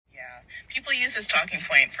People use this talking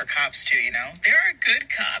point for cops too, you know? There are good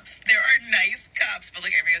cops. There are nice cops. But,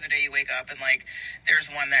 like, every other day you wake up and, like, there's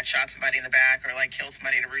one that shot somebody in the back or, like, killed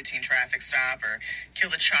somebody at a routine traffic stop or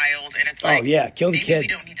killed a child. And it's like, killed a maybe kid. we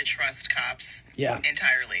don't need to trust cops Yeah.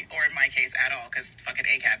 entirely. Or in my case, at all, because fucking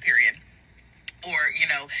ACAB, period. Or, you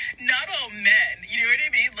know, not all men, you know what I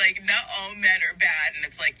mean? Like, not all men are bad. And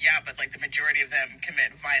it's like, yeah, but, like, the majority of them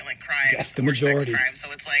commit violent crimes. Yes, the or majority. sex crimes. So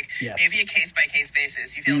it's like, Yes. maybe a case-by-case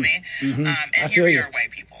basis. You feel me? Mm-hmm. And here we are, white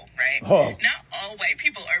people, right? Oh. Not all white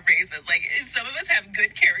people are racist. Like, some of us have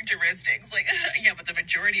good characteristics. Like, yeah, but the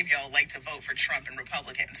majority of y'all like to vote for Trump and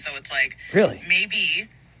Republicans. So it's like, Really? maybe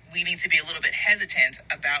we need to be a little bit hesitant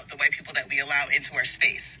about the white people that we allow into our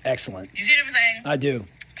space. Excellent. You see what I'm saying? I do.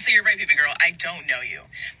 So you're right, baby girl. I don't know you.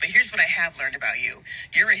 But here's what I have learned about you.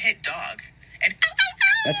 You're a hit dog. And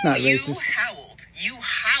That's not you racist. howled. You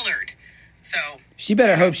hollered. So She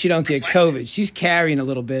better hope she don't get reflect. COVID. She's carrying a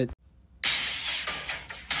little bit.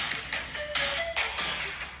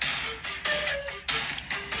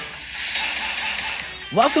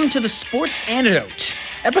 Welcome to the Sports Antidote,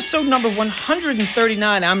 episode number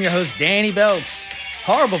 139. I'm your host, Danny Belts.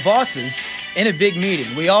 Horrible bosses in a big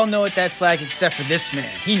meeting. We all know what that's like except for this man.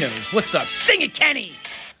 He knows. What's up? Sing it, Kenny!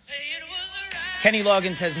 Kenny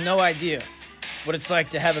Loggins has no idea what it's like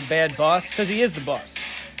to have a bad boss because he is the boss.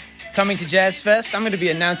 Coming to Jazz Fest, I'm going to be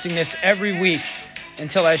announcing this every week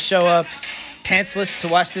until I show up pantsless to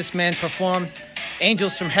watch this man perform.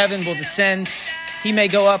 Angels from heaven will descend. He may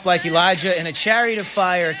go up like Elijah in a chariot of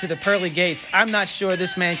fire to the pearly gates. I'm not sure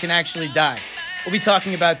this man can actually die. We'll be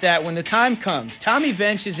talking about that when the time comes. Tommy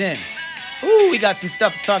Bench is in. Ooh, we got some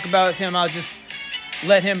stuff to talk about with him. I'll just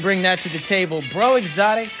let him bring that to the table. Bro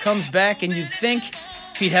Exotic comes back, and you'd think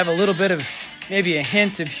he'd have a little bit of maybe a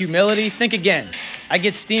hint of humility. Think again. I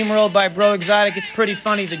get steamrolled by Bro Exotic. It's pretty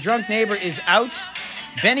funny. The drunk neighbor is out.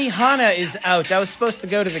 Benny Hanna is out. I was supposed to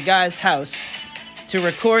go to the guy's house to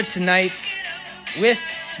record tonight with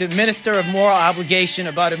the Minister of Moral Obligation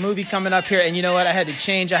about a movie coming up here. And you know what? I had to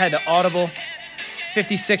change. I had to audible.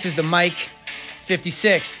 56 is the mic.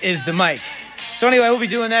 56 is the mic. So anyway, we'll be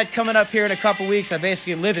doing that coming up here in a couple weeks. I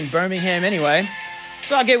basically live in Birmingham anyway.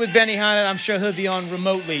 So I'll get with Benny Hanna. I'm sure he'll be on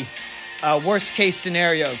remotely. Worst case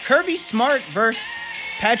scenario. Kirby Smart versus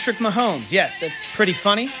Patrick Mahomes. Yes, that's pretty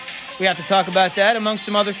funny. We have to talk about that among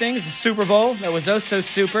some other things. The Super Bowl, that was oh so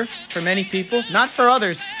super for many people. Not for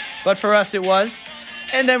others, but for us it was.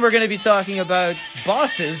 And then we're going to be talking about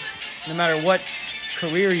bosses, no matter what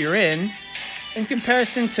career you're in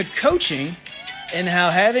comparison to coaching, and how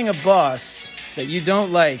having a boss that you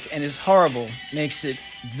don't like and is horrible makes it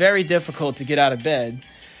very difficult to get out of bed.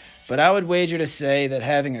 But I would wager to say that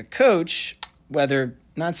having a coach, whether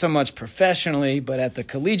not so much professionally, but at the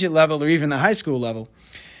collegiate level or even the high school level,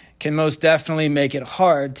 can most definitely make it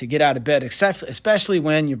hard to get out of bed, especially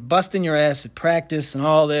when you're busting your ass at practice and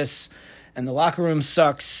all this, and the locker room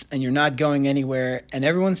sucks, and you're not going anywhere, and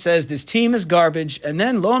everyone says this team is garbage, and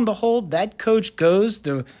then lo and behold, that coach goes,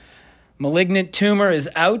 the malignant tumor is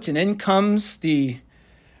out, and in comes the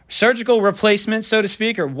surgical replacement, so to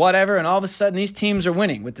speak, or whatever, and all of a sudden these teams are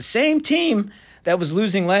winning with the same team that was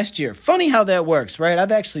losing last year. Funny how that works, right?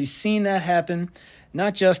 I've actually seen that happen,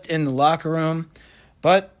 not just in the locker room,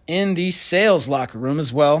 but in the sales locker room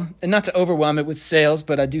as well. And not to overwhelm it with sales,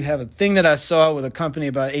 but I do have a thing that I saw with a company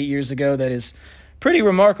about 8 years ago that is pretty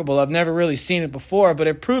remarkable. I've never really seen it before, but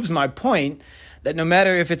it proves my point that no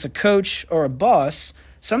matter if it's a coach or a boss,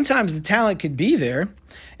 sometimes the talent could be there,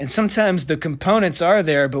 and sometimes the components are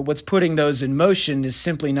there, but what's putting those in motion is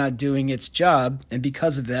simply not doing its job, and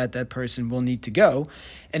because of that, that person will need to go.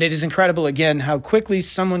 And it is incredible, again, how quickly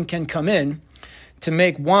someone can come in to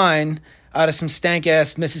make wine out of some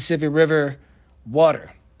stank-ass Mississippi River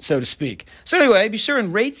water, so to speak. So anyway, be sure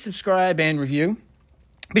and rate, subscribe, and review.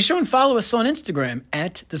 Be sure and follow us on Instagram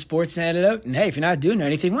at The Sports Antidote. And hey, if you're not doing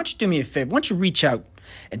anything, why don't you do me a favor? Why don't you reach out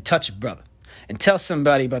and touch a brother and tell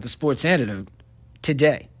somebody about The Sports Antidote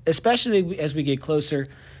today, especially as we get closer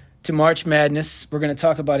to March Madness. We're going to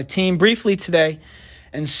talk about a team briefly today,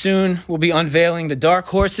 and soon we'll be unveiling the dark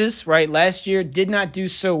horses, right? Last year did not do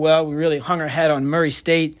so well. We really hung our hat on Murray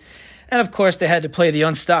State. And, of course, they had to play the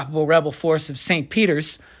unstoppable rebel force of St.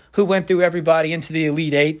 Peter's, who went through everybody into the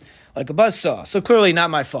Elite Eight like a buzzsaw. So clearly not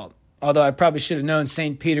my fault, although I probably should have known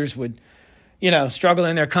St. Peter's would, struggle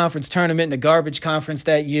in their conference tournament in the garbage conference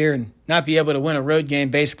that year and not be able to win a road game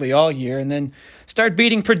basically all year and then start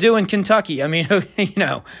beating Purdue and Kentucky. I mean, how do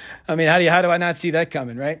I not see that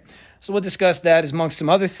coming, right? So we'll discuss that amongst some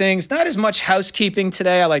other things. Not as much housekeeping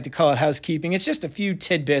today. I like to call it housekeeping. It's just a few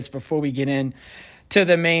tidbits before we get in to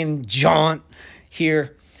the main jaunt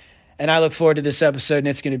here. And I look forward to this episode, and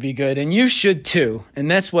it's going to be good. And you should too, and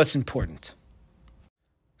that's what's important.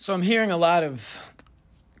 So I'm hearing a lot of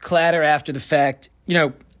clatter after the fact.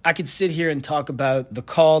 I could sit here and talk about the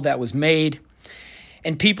call that was made,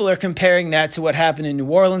 and people are comparing that to what happened in New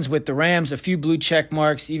Orleans with the Rams, a few blue check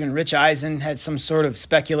marks. Even Rich Eisen had some sort of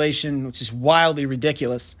speculation, which is wildly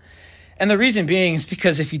ridiculous. And the reason being is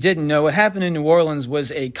because if you didn't know, what happened in New Orleans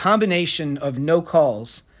was a combination of no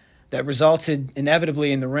calls that resulted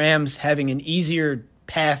inevitably in the Rams having an easier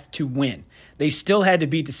path to win. They still had to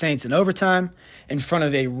beat the Saints in overtime in front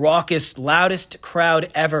of a raucous, loudest crowd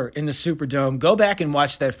ever in the Superdome. Go back and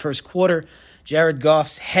watch that first quarter. Jared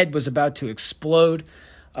Goff's head was about to explode.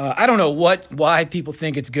 I don't know why people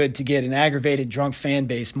think it's good to get an aggravated, drunk fan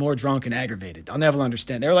base more drunk and aggravated. I'll never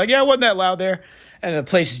understand. They were like, yeah, it wasn't that loud there. And the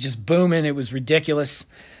place is just booming. It was ridiculous.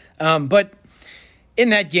 But in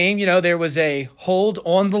that game, there was a hold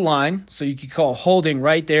on the line, so you could call holding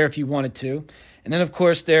right there if you wanted to. And then, of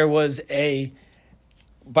course, there was which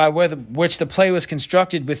the play was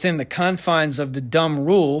constructed within the confines of the dumb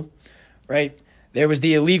rule, right? There was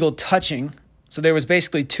the illegal touching. So there was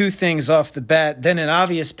basically two things off the bat, then an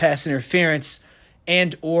obvious pass interference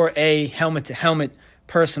and or a helmet-to-helmet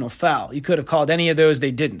personal foul. You could have called any of those.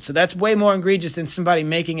 They didn't. So that's way more egregious than somebody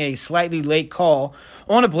making a slightly late call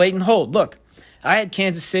on a blatant hold. Look, I had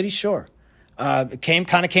Kansas City, sure. It came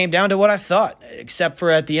down to what I thought, except for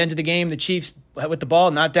at the end of the game, the Chiefs with the ball,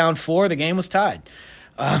 not down 4, the game was tied.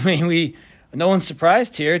 No one's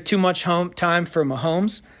surprised here. Too much home time for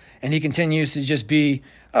Mahomes, and he continues to just be,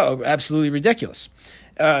 absolutely ridiculous.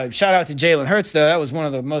 Shout out to Jalen Hurts, though. That was one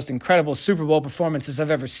of the most incredible Super Bowl performances I've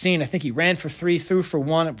ever seen. I think he ran for 3, threw for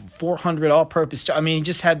 1, 400 all-purpose. He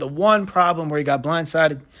just had the one problem where he got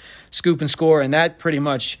blindsided, scoop and score, and that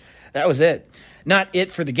was it. Not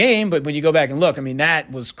it for the game, but when you go back and look,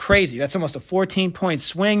 that was crazy. That's almost a 14-point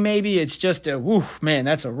swing, maybe. It's just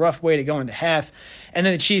that's a rough way to go into half. And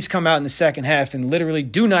then the Chiefs come out in the second half and literally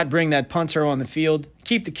do not bring that punter on the field,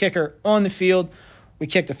 keep the kicker on the field. We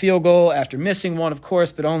kicked a field goal after missing one, of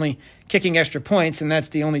course, but only kicking extra points, and that's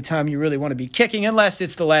the only time you really want to be kicking, unless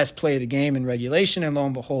it's the last play of the game in regulation, and lo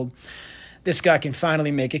and behold, this guy can finally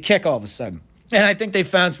make a kick all of a sudden. And I think they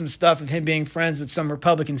found some stuff of him being friends with some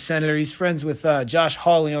Republican senator. He's friends with Josh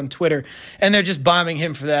Hawley on Twitter, and they're just bombing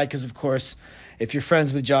him for that because, of course, if you're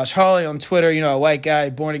friends with Josh Hawley on Twitter, a white guy,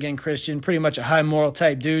 born-again Christian, pretty much a high moral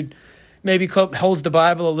type dude, maybe holds the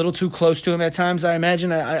Bible a little too close to him at times, I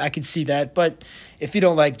imagine. I could see that. But if you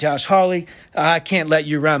don't like Josh Hawley, I can't let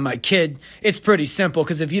you around my kid. It's pretty simple,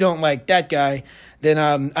 because if you don't like that guy, then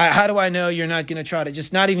how do I know you're not going to try to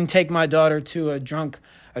just not even take my daughter to a drunk?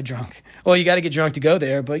 Well, you got to get drunk to go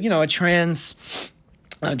there, but, a trans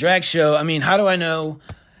drag show. How do I know?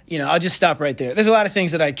 I'll just stop right there. There's a lot of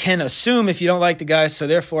things that I can assume if you don't like the guy, so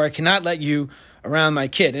therefore I cannot let you around my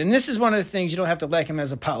kid. And this is one of the things, you don't have to like him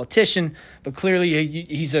as a politician, but clearly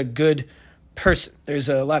he's a good person. There's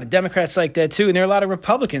a lot of Democrats like that too, and there are a lot of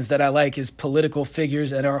Republicans that I like as political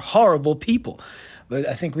figures and are horrible people. But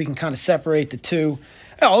I think we can kind of separate the two.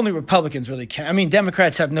 Only Republicans really can.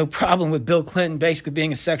 Democrats have no problem with Bill Clinton basically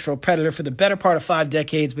being a sexual predator for the better part of 5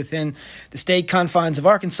 decades within the state confines of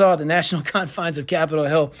Arkansas, the national confines of Capitol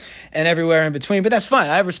Hill, and everywhere in between. But that's fine.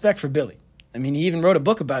 I have respect for Billy. He even wrote a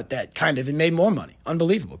book about that, kind of, and made more money.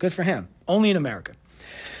 Unbelievable. Good for him. Only in America.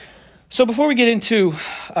 So before we get into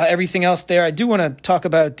everything else there, I do want to talk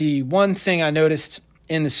about the one thing I noticed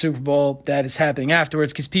in the Super Bowl that is happening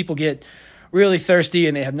afterwards, because people get really thirsty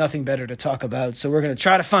and they have nothing better to talk about. So we're going to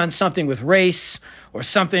try to find something with race or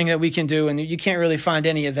something that we can do, and you can't really find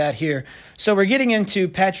any of that here. So we're getting into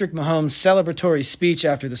Patrick Mahomes' celebratory speech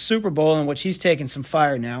after the Super Bowl, in which he's taking some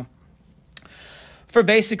fire now for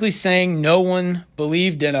basically saying no one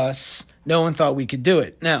believed in us, no one thought we could do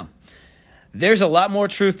it. Now, there's a lot more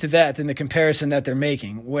truth to that than the comparison that they're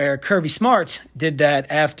making, where Kirby Smart did that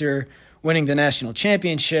after winning the national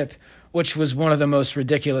championship, which was one of the most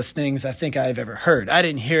ridiculous things I think I've ever heard. I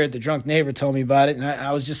didn't hear it. The drunk neighbor told me about it, and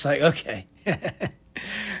I was just like, okay.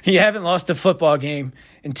 You haven't lost a football game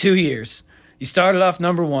in 2 years. You started off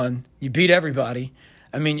number 1. You beat everybody.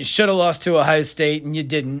 You should have lost to Ohio State, and you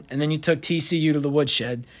didn't. And then you took TCU to the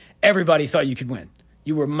woodshed. Everybody thought you could win.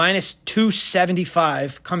 You were minus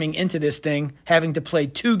 275 coming into this thing, having to play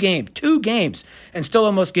 2 games, and still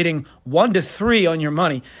almost getting 1-3 on your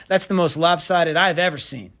money. That's the most lopsided I've ever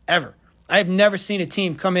seen, ever. I've never seen a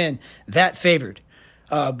team come in that favored,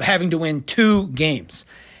 having to win 2 games.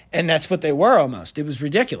 And that's what they were almost. It was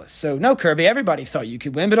ridiculous. So, no, Kirby, everybody thought you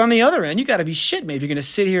could win. But on the other end, you got to be shitting me if you're going to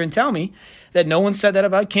sit here and tell me that no one said that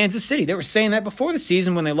about Kansas City. They were saying that before the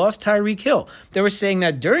season when they lost Tyreek Hill. They were saying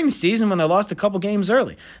that during the season when they lost a couple games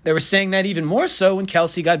early. They were saying that even more so when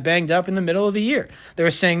Kelsey got banged up in the middle of the year. They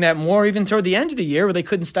were saying that more even toward the end of the year where they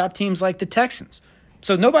couldn't stop teams like the Texans.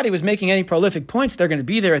 So nobody was making any prolific points. They're going to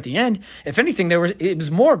be there at the end. If anything, it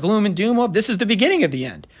was more gloom and doom of this is the beginning of the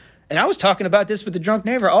end. And I was talking about this with the drunk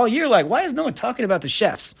neighbor all year. Like, why is no one talking about the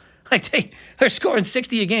Chefs? Like, they're scoring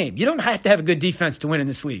 60 a game. You don't have to have a good defense to win in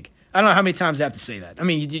this league. I don't know how many times I have to say that. I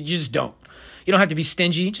mean, you just don't. You don't have to be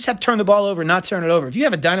stingy. You just have to turn the ball over, not turn it over. If you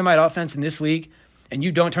have a dynamite offense in this league and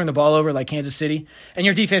you don't turn the ball over like Kansas City, and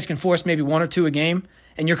your defense can force maybe 1 or 2 a game,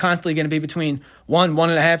 and you're constantly going to be between 1,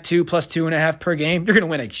 1.5, 2, plus 2.5 per game, you're going to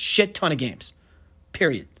win a shit ton of games,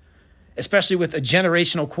 period, especially with a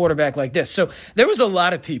generational quarterback like this. So there was a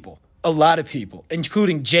lot of people,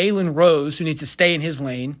 including Jalen Rose, who needs to stay in his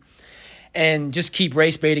lane and just keep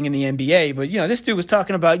race baiting in the NBA. But, this dude was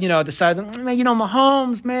talking about, at the side,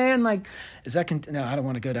 Mahomes, man, like, no, I don't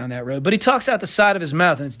want to go down that road. But he talks out the side of his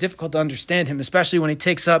mouth, and it's difficult to understand him, especially when he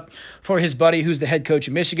takes up for his buddy who's the head coach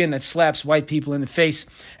of Michigan that slaps white people in the face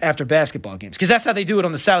after basketball games. Because that's how they do it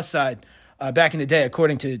on the South Side back in the day,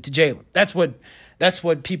 according to Jalen. That's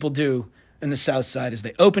what people do in the South Side is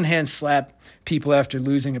they open hand slap people after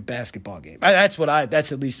losing a basketball game.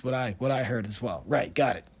 That's at least what I heard as well. Right,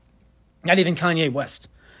 got it. Not even Kanye West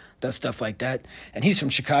does stuff like that. And he's from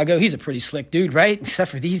Chicago. He's a pretty slick dude, right?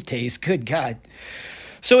 Except for these days. Good God.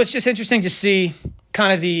 So it's just interesting to see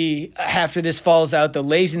kind of after this falls out, the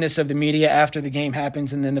laziness of the media after the game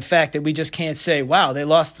happens, and then the fact that we just can't say, wow, they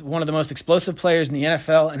lost one of the most explosive players in the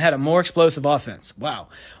NFL and had a more explosive offense. Wow,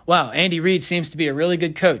 Andy Reid seems to be a really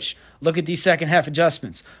good coach. Look at these second half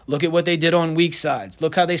adjustments. Look at what they did on weak sides.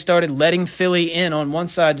 Look how they started letting Philly in on one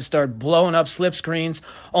side to start blowing up slip screens,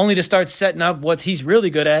 only to start setting up what he's really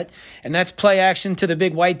good at, and that's play action to the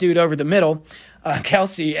big white dude over the middle,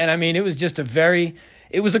 Kelsey. And I mean, it was just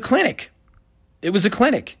it was a clinic. It was a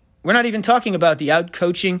clinic. We're not even talking about the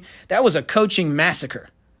out-coaching. That was a coaching massacre.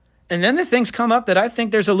 And then the things come up that I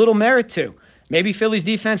think there's a little merit to. Maybe Philly's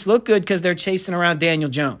defense looked good because they're chasing around Daniel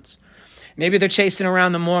Jones. Maybe they're chasing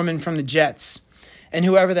around the Mormon from the Jets and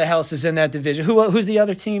whoever the hell is in that division. Who's the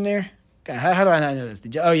other team there? God, how do I not know this?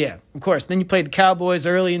 Oh, yeah, of course. Then you played the Cowboys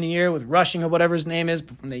early in the year with Rushing or whatever his name is.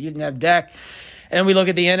 But you didn't have Dak. And we look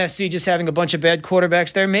at the NFC just having a bunch of bad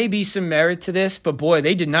quarterbacks. There may be some merit to this, but boy,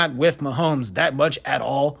 they did not whiff Mahomes that much at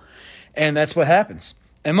all. And that's what happens.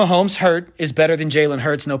 And Mahomes hurt is better than Jalen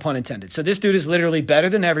Hurts, no pun intended. So this dude is literally better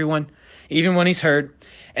than everyone, even when he's hurt.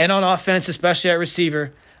 And on offense, especially at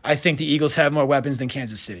receiver, I think the Eagles have more weapons than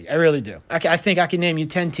Kansas City. I really do. I think I can name you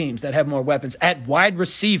 10 teams that have more weapons at wide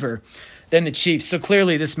receiver than the Chiefs. So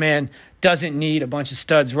clearly this man doesn't need a bunch of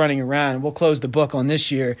studs running around. We'll close the book on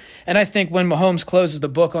this year. And I think when Mahomes closes the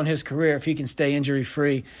book on his career, if he can stay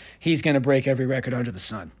injury-free, he's going to break every record under the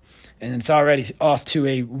sun. And it's already off to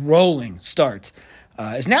a rolling start.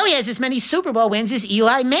 As now he has as many Super Bowl wins as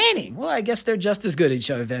Eli Manning. Well, I guess they're just as good at each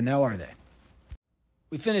other then, now are they?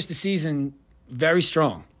 We finished the season very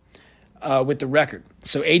strong with the record.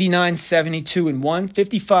 So 89, 72, and 1,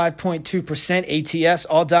 55.2% ATS,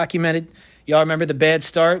 all documented. Y'all remember the bad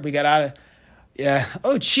start? We got out of, yeah.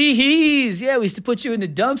 Oh, cheese. Yeah, we used to put you in the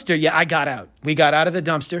dumpster. Yeah, I got out. We got out of the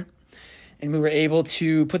dumpster, and we were able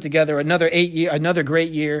to put together another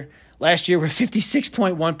great year. Last year, we're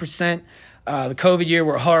 56.1%. The COVID year,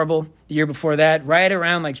 we're horrible. The year before that, right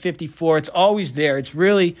around like 54. It's always there. It's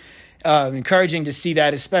really encouraging to see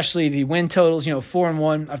that, especially the win totals,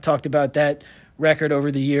 4-1. I've talked about that record over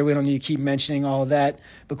the year. We don't need to keep mentioning all of that.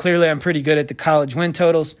 But clearly I'm pretty good at the college win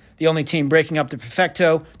totals. The only team breaking up the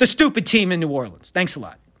perfecto, the stupid team in New Orleans. Thanks a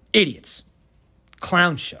lot. Idiots.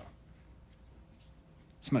 Clown show.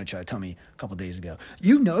 Somebody tried to tell me a couple days ago,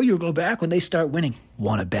 you'll go back when they start winning.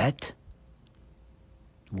 Want to bet?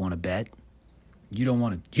 Want to bet? You don't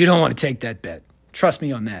want to take that bet. Trust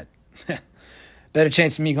me on that. Better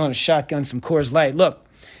chance of me going to shotgun some Coors Light. Look,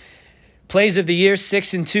 plays of the year,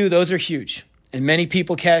 6 and 2, those are huge. And many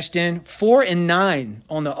people cashed in. 4 and 9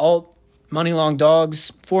 on the alt money long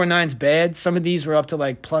dogs. 4 and 9's bad. Some of these were up to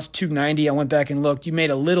like plus 290. I went back and looked. You made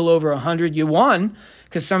a little over 100. You won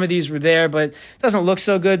because some of these were there, but it doesn't look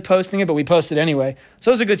so good posting it, but we posted anyway.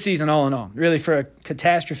 So it was a good season all in all. Really, for a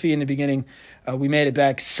catastrophe in the beginning, we made it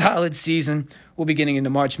back. Solid season. We'll be getting into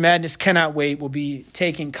March Madness. Cannot wait. We'll be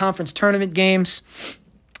taking conference tournament games,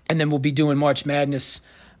 and then we'll be doing March Madness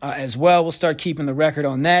as well. We'll start keeping the record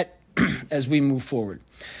on that as we move forward.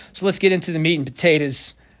 So let's get into the meat and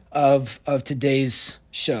potatoes of today's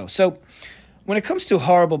show. So When it comes to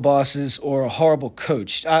horrible bosses or a horrible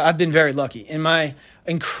coach, I've been very lucky. In my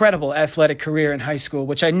incredible athletic career in high school,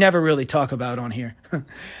 which I never really talk about on here,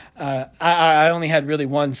 I only had really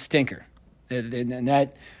one stinker, and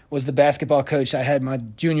that was the basketball coach I had my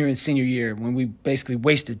junior and senior year when we basically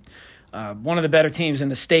wasted one of the better teams in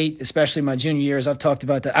the state, especially my junior year, as I've talked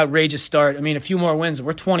about the outrageous start. I mean, a few more wins,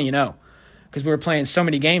 we're 20-0 because we were playing so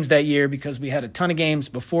many games that year because we had a ton of games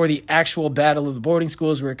before the actual battle of the boarding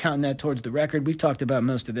schools. We were counting that towards the record. We've talked about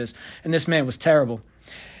most of this, and this man was terrible.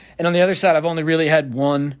 And on the other side, I've only really had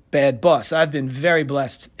one bad boss. I've been very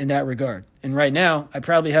blessed in that regard. And right now, I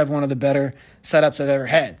probably have one of the better setups I've ever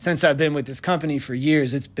had. Since I've been with this company for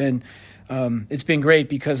years, it's been great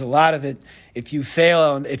because a lot of it, if you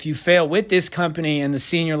fail with this company and the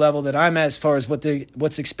senior level that I'm at, as far as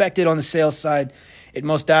what's expected on the sales side, it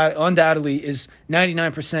most undoubtedly is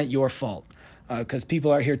 99% your fault because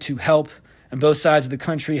people are here to help, and both sides of the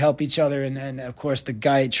country help each other. And of course, the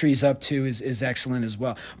guy at Trees Up Too is excellent as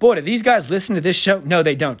well. Boy, do these guys listen to this show? No,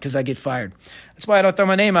 they don't, because I get fired. That's why I don't throw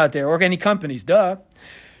my name out there or any companies, duh.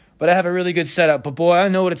 But I have a really good setup. But boy, I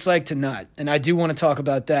know what it's like to not. And I do want to talk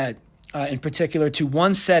about that in particular to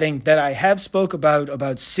one setting that I have spoke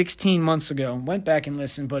about 16 months ago. Went back and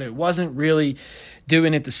listened, but it wasn't really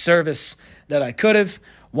doing it the service that I could have.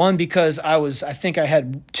 One, because I think I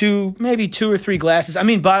had maybe two or three glasses. I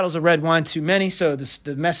mean, bottles of red wine too many, so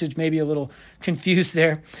the message may be a little confused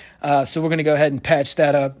there. So we're going to go ahead and patch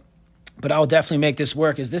that up. But I'll definitely make this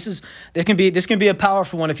work. This can be a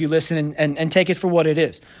powerful one if you listen and take it for what it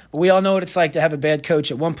is. But we all know what it's like to have a bad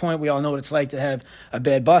coach at one point. We all know what it's like to have a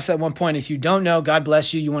bad boss at one point. If you don't know, God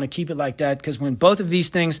bless you. You want to keep it like that, because when both of these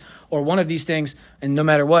things or one of these things, and no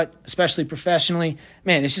matter what, especially professionally,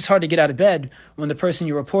 man, it's just hard to get out of bed when the person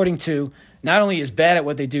you're reporting to not only is bad at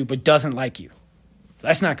what they do but doesn't like you.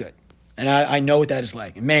 That's not good. And I know what that is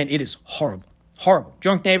like. And man, it is horrible. Horrible.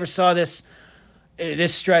 Drunk Neighbor saw this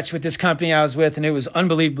stretch with this company I was with, and it was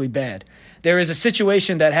unbelievably bad. There is a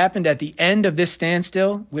situation that happened at the end of this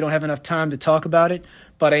standstill. We don't have enough time to talk about it,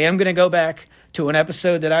 but I am going to go back to an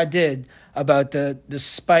episode that I did about the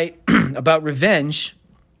spite, about revenge,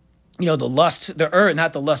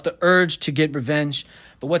 the urge to get revenge,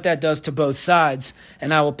 but what that does to both sides.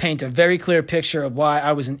 And I will paint a very clear picture of why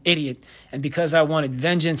I was an idiot. And because I wanted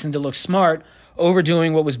vengeance and to look smart,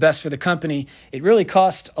 overdoing what was best for the company, it really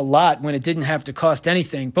cost a lot when it didn't have to cost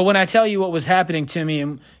anything. But when I tell you what was happening to me,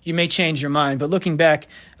 and you may change your mind, but looking back,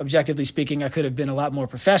 objectively speaking, I could have been a lot more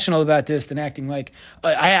professional about this than acting like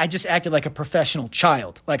I just acted like a professional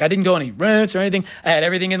child. Like I didn't go any rants or anything. I had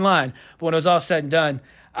everything in line. But when it was all said and done,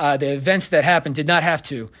 the events that happened did not have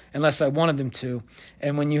to unless I wanted them to.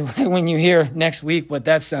 And when you hear next week what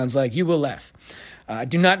that sounds like, you will laugh. I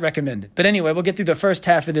do not recommend it. But anyway, we'll get through the first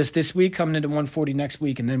half of this week, coming into 140 next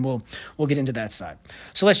week, and then we'll get into that side.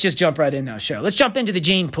 So let's just jump right in now, shall we? Let's jump into the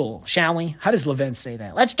gene pool, shall we? How does Levin say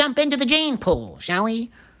that? Let's jump into the gene pool, shall we?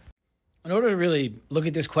 In order to really look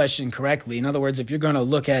at this question correctly, in other words, if you're going to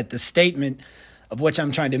look at the statement of which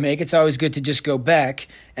I'm trying to make, it's always good to just go back,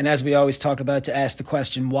 and as we always talk about, to ask the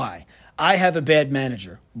question, why? I have a bad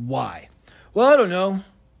manager. Why? Well, I don't know.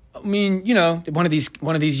 I mean, one of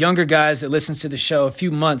these younger guys that listens to the show, a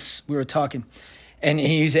few months we were talking, and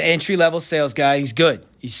he's an entry-level sales guy. He's good.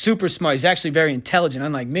 He's super smart. He's actually very intelligent,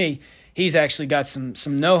 unlike me. He's actually got some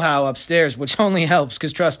know-how upstairs, which only helps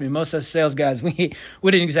because, trust me, most of us sales guys, we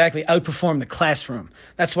didn't exactly outperform the classroom.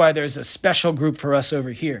 That's why there's a special group for us over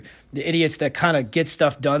here, the idiots that kind of get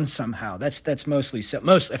stuff done somehow. That's mostly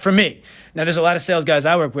for me. Now, there's a lot of sales guys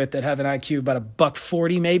I work with that have an IQ about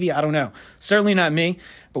 $140 maybe. I don't know. Certainly not me,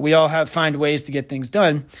 but we all find ways to get things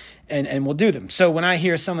done, and we'll do them. So when I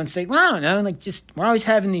hear someone say, well, I don't know, we're always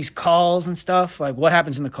having these calls and stuff, like what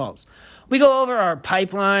happens in the calls? We go over our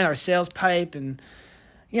pipeline, our sales pipe, and,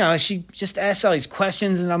 she just asks all these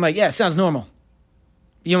questions, and I'm like, yeah, it sounds normal.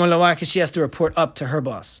 You want to know why? Because she has to report up to her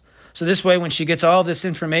boss. So this way, when she gets all this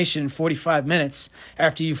information in 45 minutes,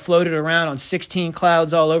 after you floated around on 16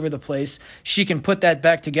 clouds all over the place, she can put that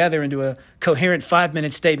back together into a coherent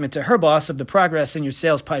 5-minute statement to her boss of the progress in your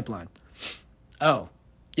sales pipeline. Oh,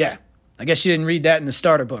 yeah. I guess you didn't read that in the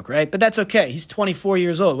starter book, right? But that's okay. He's 24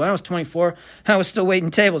 years old. When I was 24, I was still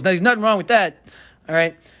waiting tables. Now, there's nothing wrong with that, all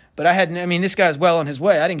right? But this guy's well on his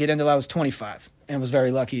way. I didn't get in until I was 25 and was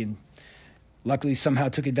very lucky, and luckily somehow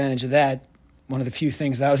took advantage of that. One of the few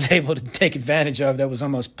things that I was able to take advantage of that was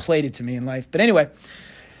almost plated to me in life. But anyway,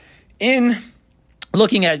 in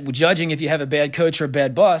looking at judging if you have a bad coach or a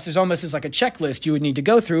bad boss, there's almost as like a checklist you would need to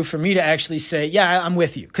go through for me to actually say, yeah, I'm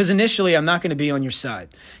with you. Because initially, I'm not going to be on your side.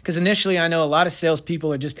 Because initially, I know a lot of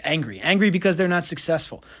salespeople are just angry because they're not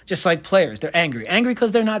successful. Just like players, they're angry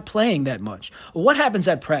because they're not playing that much. Well, what happens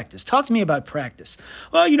at practice? Talk to me about practice.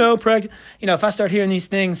 Well, practice. If I start hearing these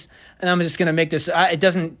things, and I'm just going to make this,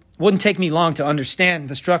 wouldn't take me long to understand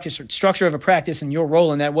the structure of a practice and your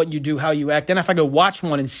role in that, what you do, how you act. Then if I go watch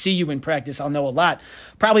one and see you in practice, I'll know a lot,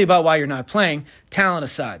 probably about why you're not playing, talent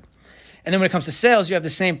aside. And then when it comes to sales, you have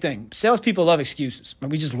the same thing. Salespeople love excuses.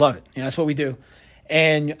 We just love it. That's what we do.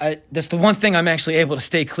 And that's the one thing I'm actually able to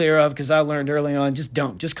stay clear of, because I learned early on, just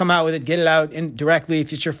don't. Just come out with it, get it out directly.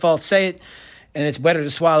 If it's your fault, say it. And it's better to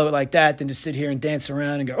swallow it like that than to sit here and dance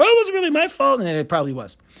around and go, oh, it wasn't really my fault. And it probably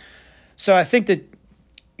was. So I think that,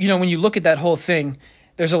 when you look at that whole thing,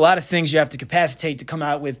 there's a lot of things you have to capacitate to come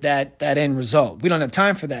out with that end result. We don't have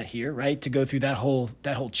time for that here, right, to go through that whole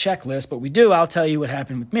checklist, but we do. I'll tell you what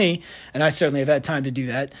happened with me, and I certainly have had time to do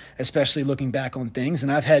that, especially looking back on things,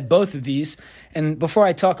 and I've had both of these. And before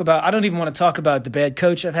I don't even want to talk about the bad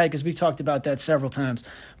coach I've had, because we talked about that several times,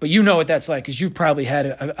 but you know what that's like, because you've probably had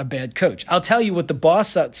a bad coach. I'll tell you what the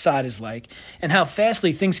boss side is like, and how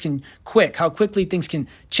how quickly things can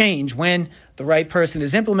change when the right person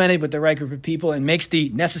is implemented with the right group of people and makes the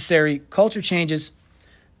necessary culture changes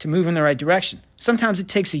to move in the right direction. Sometimes it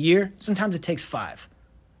takes a year, sometimes it takes 5,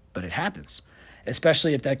 but it happens,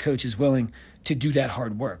 especially if that coach is willing to do that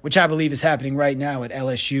hard work, which I believe is happening right now at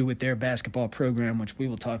LSU with their basketball program, which we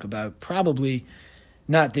will talk about probably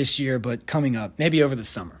not this year, but coming up, maybe over the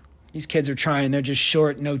summer. These kids are trying, they're just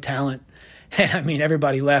short, no talent. And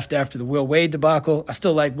everybody left after the Will Wade debacle. I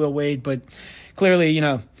still like Will Wade, but clearly,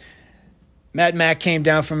 Matt Mack came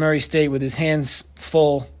down from Murray State with his hands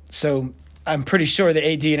full, so I'm pretty sure the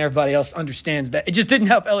AD and everybody else understands that. It just didn't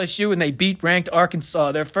help LSU when they beat ranked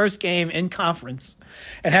Arkansas, their first game in conference,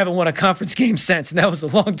 and haven't won a conference game since, and that was a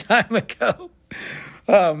long time ago.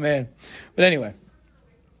 Oh, man. But anyway,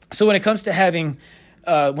 so when it comes to having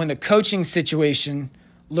when the coaching situation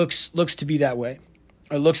looks to be that way,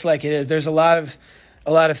 or looks like it is, there's a lot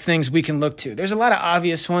of things we can look to. There's a lot of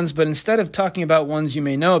obvious ones, but instead of talking about ones you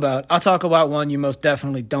may know about, I'll talk about one you most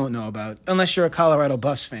definitely don't know about, unless you're a Colorado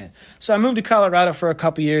Buffs fan. So I moved to Colorado for a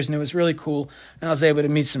couple years, and it was really cool. And I was able to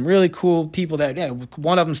meet some really cool people that,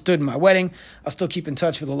 one of them stood in my wedding. I'll still keep in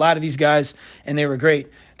touch with a lot of these guys, and they were great.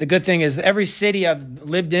 The good thing is every city I've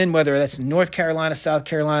lived in, whether that's North Carolina, South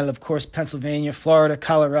Carolina, of course, Pennsylvania, Florida,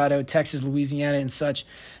 Colorado, Texas, Louisiana, and such,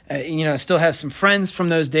 I still have some friends from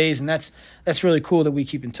those days, and that's really cool that we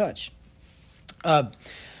keep in touch.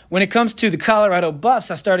 When it comes to the Colorado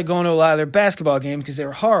Buffs, I started going to a lot of their basketball games because they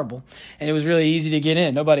were horrible, and it was really easy to get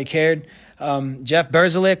in. Nobody cared. Jeff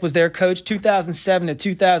Berzelak was their coach 2007 to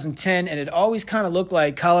 2010, and it always kind of looked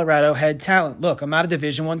like Colorado had talent. Look, I'm not a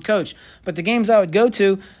Division I coach, but the games I would go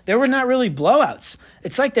to, there were not really blowouts.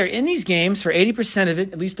 It's like they're in these games for 80% of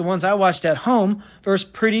it, at least the ones I watched at home, versus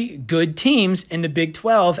pretty good teams in the Big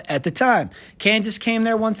 12 at the time. Kansas came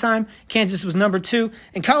there one time. Kansas was number 2,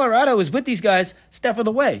 and Colorado was with these guys step of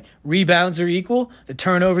the way. Rebounds are equal. The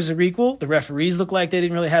turnovers are equal. The referees look like they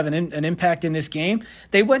didn't really have an impact in this game.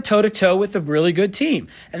 They went toe-to-toe with a really good team.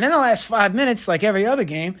 And then the last 5 minutes, like every other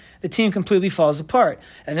game, the team completely falls apart.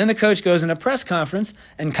 And then the coach goes in a press conference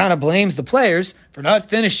and kind of blames the players for not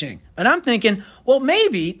finishing. And I'm thinking, well,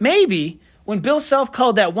 maybe when Bill Self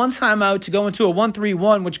called that one timeout to go into a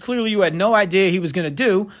 1-3-1, which clearly you had no idea he was going to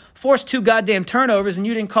do, forced 2 goddamn turnovers, and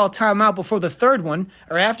you didn't call timeout before the third one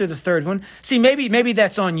or after the third one. See, maybe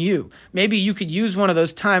that's on you. Maybe you could use one of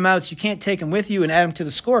those timeouts. You can't take them with you and add them to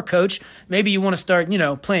the score, coach. Maybe you want to start,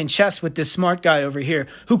 playing chess with this smart guy over here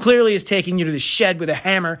who clearly is taking you to the shed with a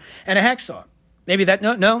hammer and a hacksaw. Maybe that,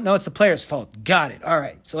 no, it's the player's fault. Got it. All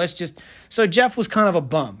right. So Jeff was kind of a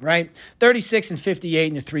bum, right? 36 and 58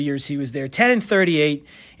 in the 3 years he was there, 10 and 38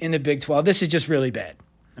 in the Big 12. This is just really bad.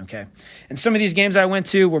 Okay. And some of these games I went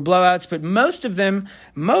to were blowouts, but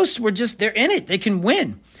most were just, they're in it. They can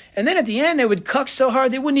win. And then at the end, they would cuck so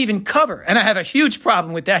hard they wouldn't even cover. And I have a huge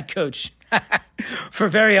problem with that, coach, for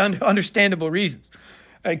very understandable reasons.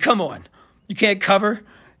 Come on. You can't cover?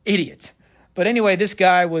 Idiot. But anyway, this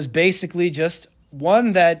guy was basically just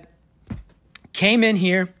one that came in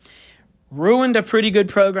here, ruined a pretty good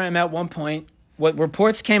program at one point, What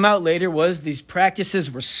reports came out later was these practices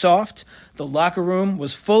were soft. The locker room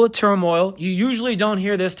was full of turmoil. You usually don't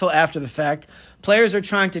hear this till after the fact. Players are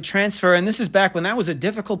trying to transfer, and this is back when that was a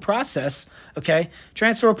difficult process, okay?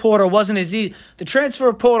 Transfer portal wasn't as easy. The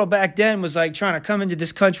transfer portal back then was like trying to come into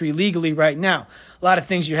this country legally right now. A lot of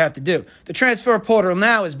things you have to do. The transfer portal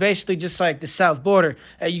now is basically just like the south border.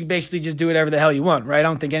 You basically just do whatever the hell you want, right? I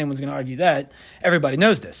don't think anyone's going to argue that. Everybody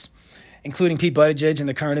knows this, including Pete Buttigieg and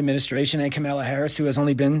the current administration and Kamala Harris, who has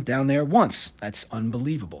only been down there once. That's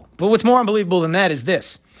unbelievable. But what's more unbelievable than that is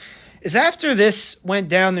this. Is after this went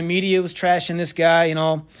down, the media was trashing this guy and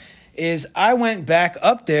all, is I went back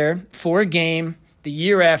up there for a game the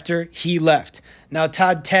year after he left. Now,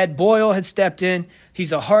 Tad Boyle had stepped in.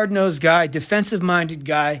 He's a hard-nosed guy, defensive-minded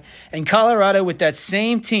guy. And Colorado, with that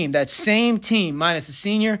same team, minus a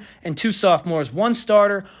senior and 2 sophomores, 1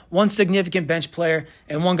 starter, 1 significant bench player,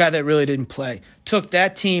 and 1 guy that really didn't play, took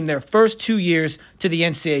that team their first 2 years to the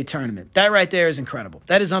NCAA tournament. That right there is incredible.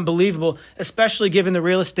 That is unbelievable, especially given the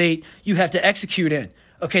real estate you have to execute in.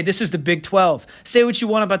 Okay, this is the Big 12. Say what you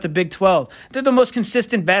want about the Big 12. They're the most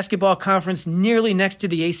consistent basketball conference nearly next to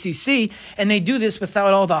the ACC, and they do this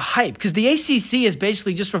without all the hype because the ACC is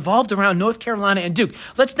basically just revolved around North Carolina and Duke.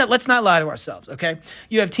 Let's not lie to ourselves, okay?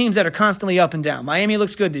 You have teams that are constantly up and down. Miami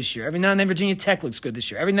looks good this year. Every now and then Virginia Tech looks good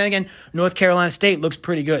this year. Every now and again North Carolina State looks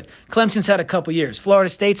pretty good. Clemson's had a couple years. Florida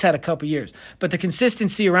State's had a couple years. But the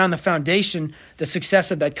consistency around the foundation, the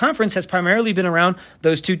success of that conference has primarily been around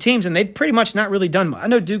those 2 teams, and they've pretty much not really done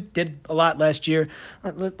much. I know Duke did a lot last year.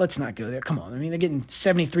 Let's not go there. Come on. I mean, they're getting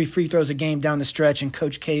 73 free throws a game down the stretch in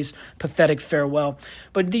Coach K's pathetic farewell.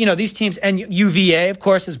 But, these teams, and UVA, of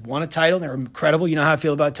course, has won a title. They're incredible. You know how I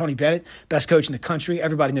feel about Tony Bennett, best coach in the country.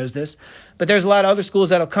 Everybody knows this. But there's a lot of other schools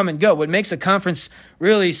that'll come and go. What makes a conference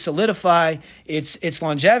really solidify its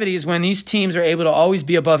longevity is when these teams are able to always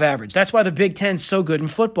be above average. That's why the Big Ten's so good in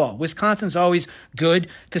football. Wisconsin's always good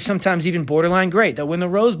to sometimes even borderline great. They'll win the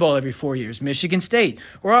Rose Bowl every 4 years. Michigan State.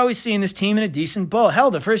 We're always seeing this team in a decent bowl. Hell,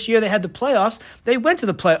 the first year they had the playoffs, they went to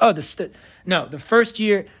the play. The first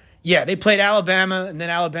year, yeah, they played Alabama, and then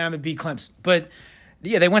Alabama beat Clemson. But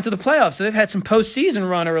yeah, they went to the playoffs, so they've had some postseason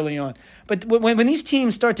run early on. But when these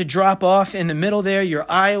teams start to drop off in the middle there, your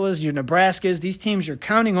Iowas, your Nebraskas, these teams you're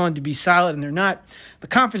counting on to be solid, and they're not, the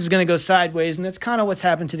conference is going to go sideways, and that's kind of what's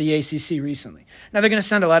happened to the ACC recently. Now, they're going to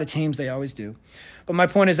send a lot of teams. They always do. But my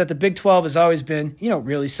point is that the Big 12 has always been,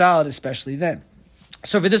 really solid, especially then.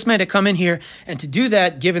 So for this man to come in here and to do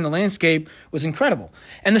that, given the landscape, was incredible.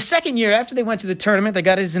 And the second year after they went to the tournament, they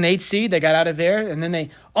got it as an 8 seed. They got out of there, and then they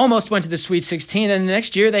almost went to the Sweet 16. And the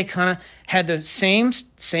next year, they kind of had the same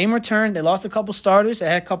return. They lost a couple starters. They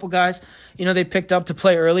had a couple guys, they picked up to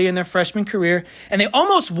play early in their freshman career. And they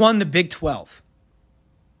almost won the Big 12.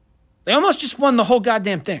 They almost just won the whole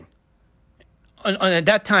goddamn thing. At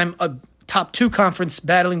that time, a top 2 conference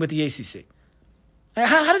battling with the ACC.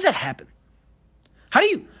 How does that happen? How do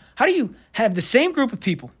you have the same group of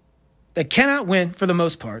people that cannot win for the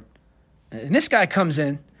most part, and this guy comes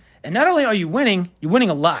in, and not only are you winning, you're winning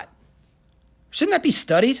a lot. Shouldn't that be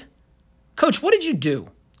studied? Coach, what did you do?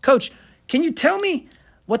 Coach, can you tell me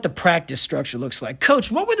what the practice structure looks like? Coach,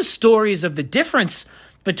 what were the stories of the difference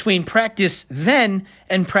between practice then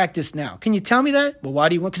and practice now? Can you tell me that? Well, why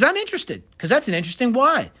do you want? Because I'm interested, because that's an interesting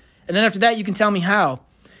why. And then after that, you can tell me how,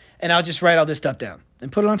 and I'll just write all this stuff down and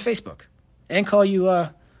put it on Facebook. And call you,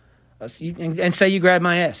 and say you grabbed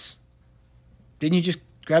my ass. Didn't you just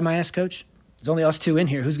grab my ass, Coach? There's only us 2 in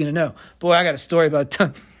here. Who's going to know? Boy, I got a story about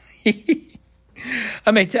I've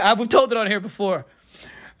told it on here before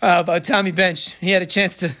about Tommy Bench. He had a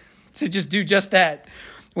chance to just do just that.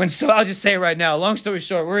 So I'll just say it right now. Long story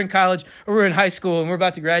short, we're in college, or we're in high school, and we're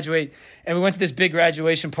about to graduate, and we went to this big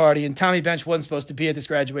graduation party, and Tommy Bench wasn't supposed to be at this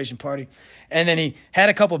graduation party. And then he had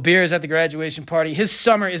a couple beers at the graduation party. His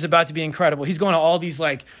summer is about to be incredible. He's going to all these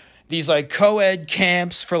co-ed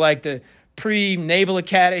camps for the pre-Naval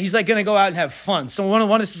Academy. He's going to go out and have fun. So one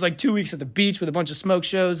of this is 2 weeks at the beach with a bunch of smoke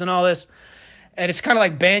shows and all this. And it's kind of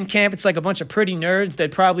like band camp. It's like a bunch of pretty nerds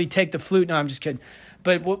that probably take the flute. No, I'm just kidding.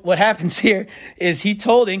 But what happens here is he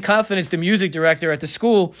told in confidence the music director at the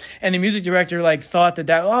school, and the music director thought that,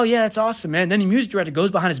 oh yeah, that's awesome, man. Then the music director goes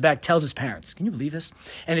behind his back, tells his parents. Can you believe this?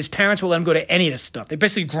 And his parents will let him go to any of this stuff. They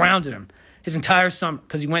basically grounded him his entire summer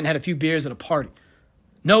because he went and had a few beers at a party.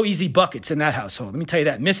 No easy buckets in that household. Let me tell you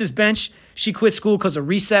that. Mrs. Bench, she quit school because of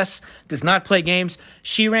recess, does not play games.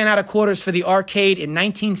 She ran out of quarters for the arcade in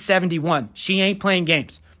 1971. She ain't playing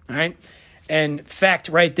games, all right? And fact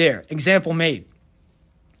right there, example made.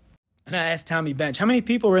 And I asked Tommy Bench, how many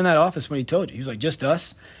people were in that office when he told you? He was like, just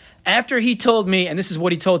us. After he told me, and this is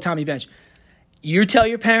what he told Tommy Bench, You tell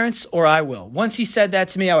your parents or I will. Once he said that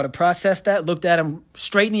to me, I would have processed that, looked at him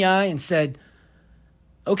straight in the eye and said,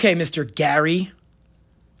 okay, Mr. Gary,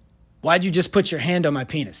 why'd you just put your hand on my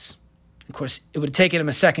penis? Of course, it would have taken him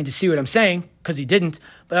a second to see what I'm saying because he didn't.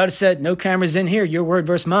 But I would have said, no cameras in here. Your word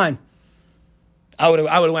versus mine. I would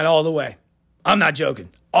have went all the way. I'm not joking.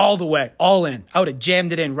 All the way, all in. I would have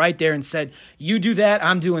jammed it in right there and said, you do that,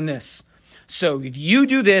 I'm doing this. So if you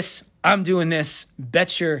do this, I'm doing this.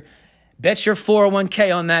 Bet your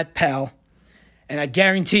 401k on that, pal. And I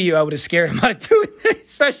guarantee you I would have scared him out of doing that,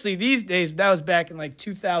 especially these days. That was back in like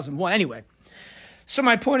 2001. Anyway, so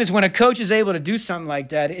my point is when a coach is able to do something like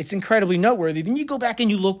that, it's incredibly noteworthy. Then you go back and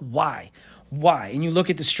you look why. And you look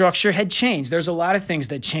at the structure had changed. There's a lot of things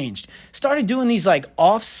that changed. Started doing these like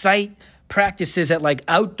off-site practices at like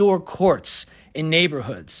outdoor courts in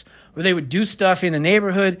neighborhoods where they would do stuff in the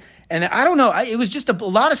neighborhood. And I don't know, it was just a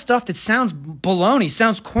lot of stuff that sounds baloney,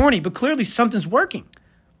 sounds corny, but clearly something's working.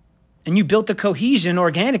 And you built the cohesion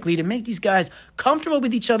organically to make these guys comfortable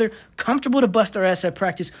with each other, comfortable to bust their ass at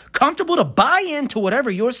practice, comfortable to buy into whatever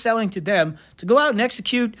you're selling to them to go out and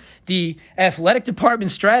execute the athletic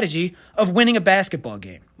department strategy of winning a basketball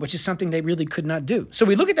game, which is something they really could not do. So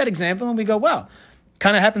we look at that example and we go, wow,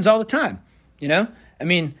 kind of happens all the time, you know? I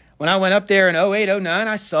mean, when I went up there in 08, 09,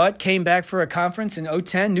 I saw it, came back for a conference in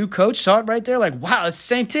 010, new coach, saw it right there, like, wow, it's the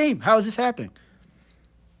same team. How is this happening?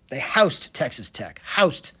 They housed Texas Tech.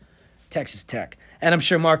 And I'm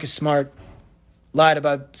sure Marcus Smart lied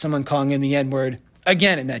about someone calling him the N-word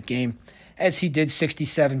again in that game, as he did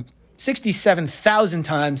 67,000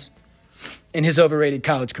 times in his overrated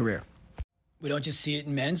college career. We don't just see it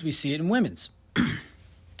in men's, we see it in women's.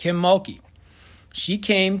 Kim Mulkey. She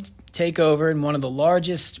came to take over in one of the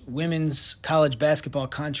largest women's college basketball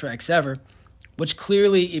contracts ever, which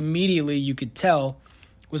clearly, immediately, you could tell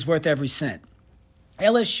was worth every cent.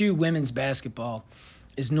 LSU women's basketball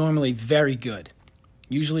is normally very good.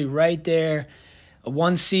 Usually right there, a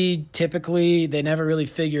 1 seed, typically, they never really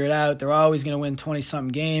figure it out. They're always going to win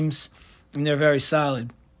 20-something games, and they're very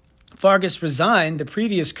solid. Fargas resigned, the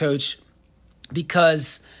previous coach,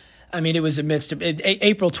 because, I mean, it was amidst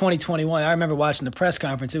April 2021. I remember watching the press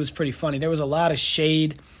conference. It was pretty funny. There was a lot of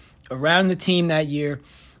shade around the team that year,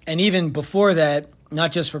 and even before that,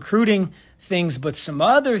 not just recruiting things, but some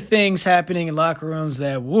other things happening in locker rooms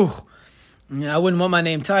that, woo, I wouldn't want my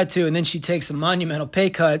name tied to. And then she takes a monumental pay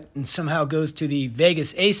cut and somehow goes to the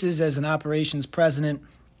Vegas Aces as an operations president.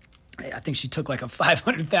 I think she took like a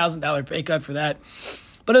 $500,000 pay cut for that.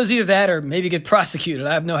 But it was either that or maybe get prosecuted.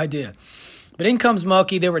 I have no idea. But in comes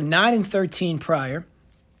Mulkey. They were 9-13 prior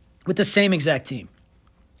with the same exact team.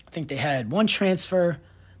 I think they had one transfer.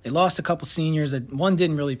 They lost a couple seniors. That one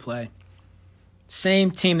didn't really play.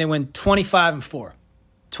 Same team. They went 25-4.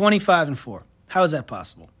 25-4. How is that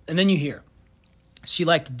possible? And then you hear she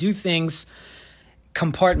liked to do things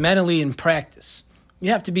compartmentally in practice.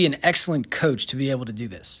 You have to be an excellent coach to be able to do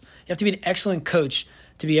this. You have to be an excellent coach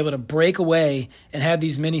to be able to break away and have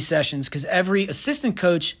these mini sessions, because every assistant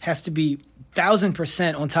coach has to be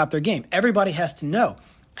 1,000% on top of their game. Everybody has to know.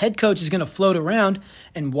 Head coach is going to float around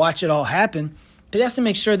and watch it all happen, but he has to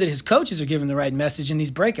make sure that his coaches are giving the right message in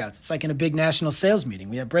these breakouts. It's like in a big national sales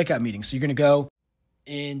meeting. We have breakout meetings. So you're going to go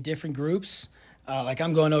in different groups. Like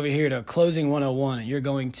I'm going over here to Closing 101, and you're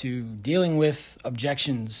going to Dealing with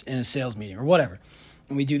Objections in a Sales Meeting or whatever.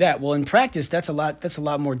 And we do that. Well, in practice, that's a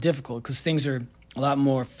lot more difficult because things are a lot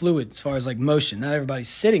more fluid as far as like motion. Not everybody's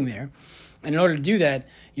sitting there. And in order to do that,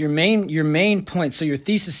 your main point, so your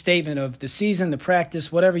thesis statement of the season, the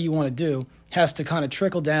practice, whatever you want to do, has to kind of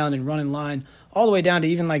trickle down and run in line all the way down to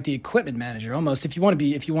even like the equipment manager almost. If you want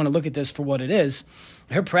to look at this for what it is,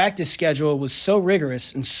 her practice schedule was so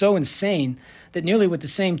rigorous and so insane that nearly with the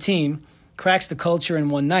same team cracks the culture in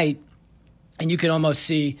one night, and you can almost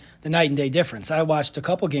see the night and day difference. I watched a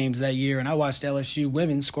couple games that year, and I watched LSU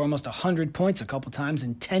women score almost 100 points a couple times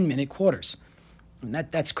in 10-minute quarters. And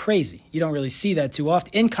that's crazy. You don't really see that too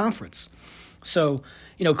often in conference. So,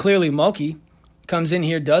 clearly Mulkey comes in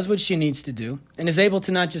here, does what she needs to do, and is able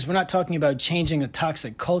to we're not talking about changing a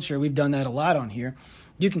toxic culture. We've done that a lot on here.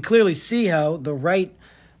 You can clearly see how the right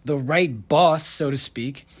boss, so to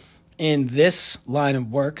speak, in this line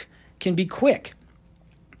of work can be quick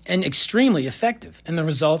and extremely effective, and the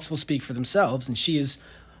results will speak for themselves. And she is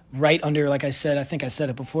right under, like I said, I think I said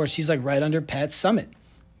it before, she's like right under Pat Summitt,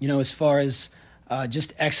 as far as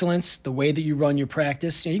just excellence, the way that you run your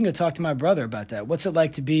practice. You can go talk to my brother about that. What's it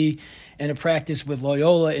like to be in a practice with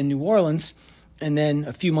Loyola in New Orleans, and then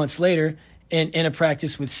a few months later in a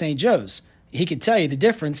practice with St. Joe's? He could tell you the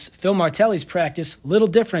difference. Phil Martelli's practice, little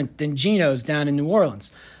different than Gino's down in New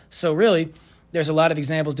Orleans. So really, there's a lot of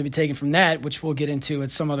examples to be taken from that, which we'll get into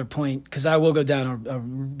at some other point, because I will go down a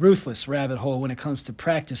ruthless rabbit hole when it comes to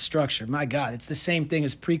practice structure. My God, it's the same thing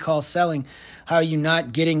as pre-call selling. How are you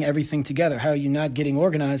not getting everything together? How are you not getting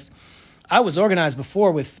organized? I was organized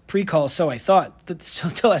before with pre-call, so I thought,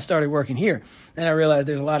 until I started working here. Then I realized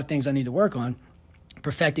there's a lot of things I need to work on.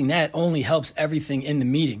 Perfecting that only helps everything in the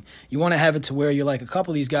meeting. You want to have it to where you're like a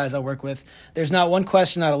couple of these guys I work with. There's not one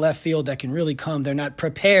question out of left field that can really come. They're not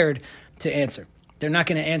prepared to answer. They're not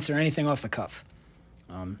going to answer anything off the cuff.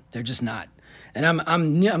 They're just not. And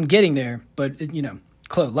I'm getting there, but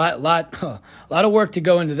a lot of work to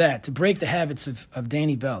go into that to break the habits of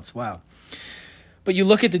Danny Belts. Wow. But you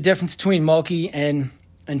look at the difference between Mulkey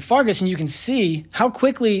and Fargas, and you can see how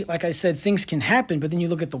quickly, like I said, things can happen. But then you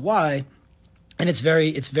look at the why, and it's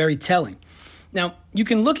very telling. Now, you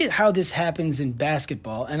can look at how this happens in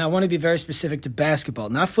basketball, and I want to be very specific to basketball,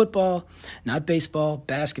 not football, not baseball,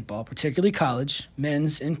 basketball, particularly college,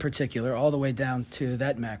 men's in particular, all the way down to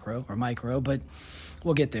that macro or micro, but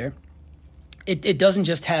we'll get there. It doesn't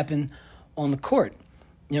just happen on the court.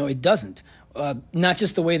 It doesn't. Not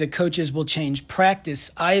just the way the coaches will change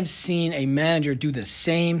practice. I have seen a manager do the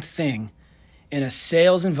same thing in a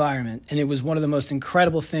sales environment, and it was one of the most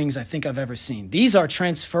incredible things I think I've ever seen. These are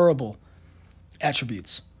transferable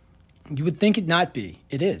attributes. You would think it not be.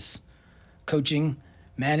 It is. Coaching,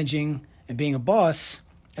 managing, and being a boss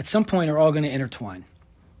at some point are all going to intertwine.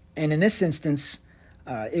 And in this instance,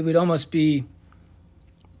 it would almost be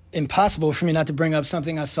impossible for me not to bring up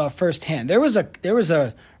something I saw firsthand. There was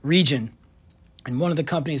a region in one of the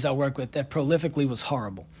companies I work with that prolifically was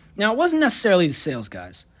horrible. Now, it wasn't necessarily the sales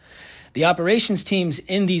guys. The operations teams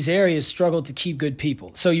in these areas struggled to keep good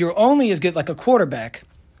people. So you're only as good, like a quarterback,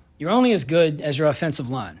 you're only as good as your offensive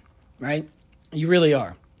line, right? You really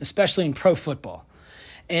are, especially in pro football.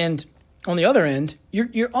 And on the other end,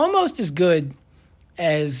 you're almost as good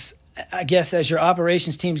as, I guess, as your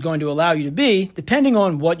operations team is going to allow you to be, depending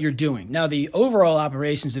on what you're doing. Now, the overall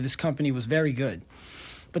operations of this company was very good,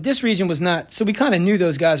 but this region was not. So we kind of knew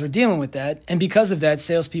those guys were dealing with that, and because of that,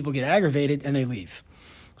 salespeople get aggravated and they leave.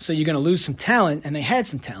 So you're going to lose some talent, and they had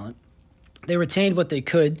some talent. They retained what they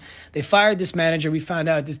could. They fired this manager. We found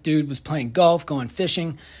out this dude was playing golf, going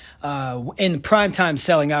fishing, in primetime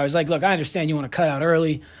selling hours. Like, look, I understand you want to cut out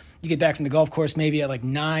early. You get back from the golf course maybe at like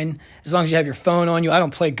 9. As long as you have your phone on you. I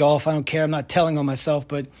don't play golf. I don't care. I'm not telling on myself.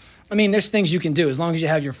 But, I mean, there's things you can do. As long as you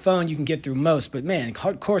have your phone, you can get through most. But, man,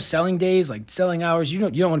 hardcore selling days, like selling hours, you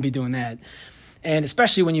don't want to be doing that. And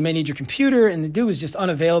especially when you may need your computer, and the dude was just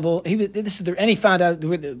unavailable.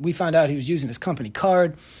 We found out he was using his company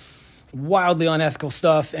card. Wildly unethical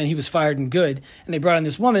stuff, and he was fired and good. And they brought in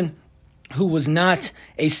this woman who was not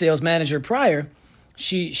a sales manager prior.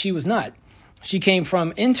 She was not. She came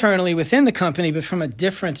from internally within the company, but from a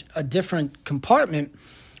different compartment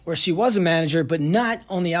where she was a manager, but not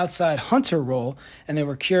on the outside hunter role. And they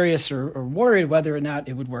were curious or worried whether or not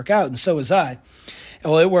it would work out, and so was I.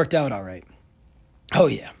 Well, it worked out all right. Oh,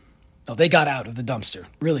 yeah. Oh, they got out of the dumpster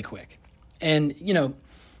really quick. And,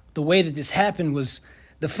 the way that this happened was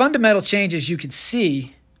the fundamental changes you could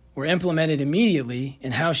see were implemented immediately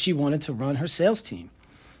in how she wanted to run her sales team.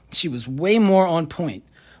 She was way more on point,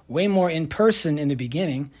 way more in person in the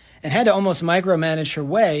beginning, and had to almost micromanage her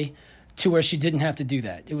way to where she didn't have to do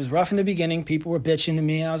that. It was rough in the beginning. People were bitching to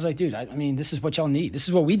me, and I was like, dude, I mean, this is what y'all need. This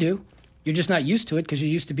is what we do. You're just not used to it because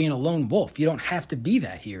you're used to being a lone wolf. You don't have to be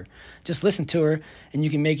that here. Just listen to her, and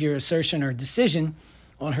you can make your assertion or decision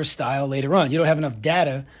on her style later on. You don't have enough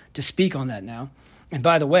data to speak on that now. And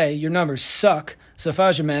by the way, your numbers suck. So if I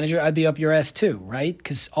was your manager, I'd be up your ass too, right?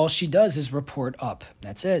 Because all she does is report up.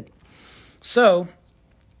 That's it. So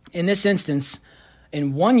in this instance,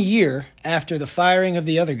 in 1 year after the firing of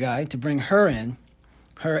the other guy to bring her in,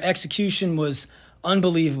 her execution was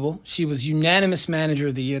unbelievable. She was unanimous manager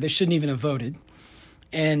of the year. They shouldn't even have voted.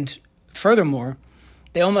 And furthermore,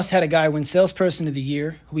 they almost had a guy win salesperson of the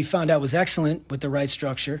year, who we found out was excellent with the right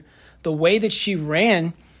structure. The way that she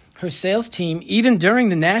ran her sales team, even during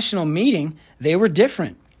the national meeting, they were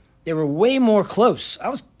different. They were way more close. I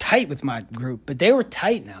was tight with my group, but they were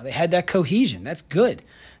tight now. They had that cohesion. That's good.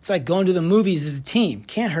 It's like going to the movies as a team.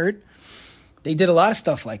 Can't hurt. They did a lot of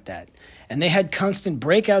stuff like that. And they had constant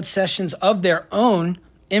breakout sessions of their own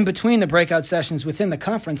in between the breakout sessions within the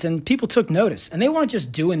conference, and people took notice. And they weren't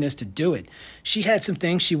just doing this to do it. She had some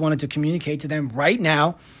things she wanted to communicate to them right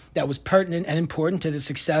now that was pertinent and important to the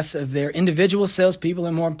success of their individual salespeople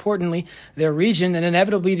and, more importantly, their region and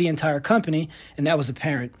inevitably the entire company, and that was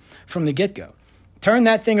apparent from the get-go. Turned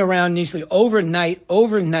that thing around easily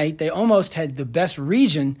overnight. They almost had the best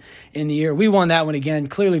region in the year. We won that one again,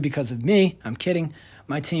 clearly because of me. I'm kidding.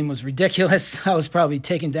 My team was ridiculous. I was probably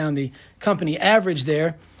taking down the company average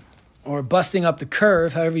there, or busting up the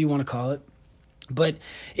curve, however you want to call it. But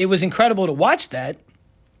it was incredible to watch that,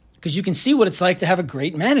 because you can see what it's like to have a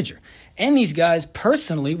great manager. And these guys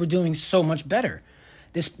personally were doing so much better.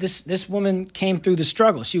 This woman came through the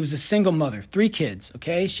struggle. She was a single mother, 3 kids,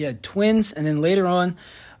 okay? She had twins, and then later on,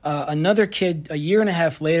 another kid a year and a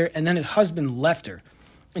half later, and then her husband left her.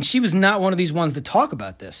 And she was not one of these ones to talk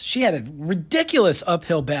about this. She had a ridiculous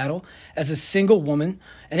uphill battle as a single woman,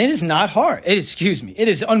 and it is not hard. It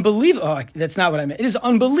is unbelievable. Oh, that's not what I meant. It is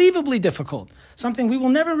unbelievably difficult, something we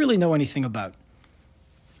will never really know anything about.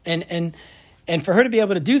 And for her to be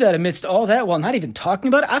able to do that amidst all that while not even talking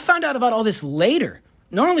about it, I found out about all this later.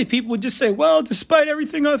 Normally people would just say, well, despite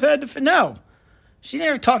everything I've had to... No. She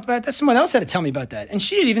never talked about that. Someone else had to tell me about that. And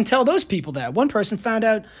she didn't even tell those people that. One person found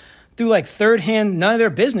out through like third-hand, none of their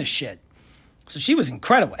business shit. So she was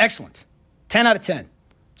incredible. Excellent. 10 out of 10.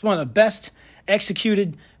 It's one of the best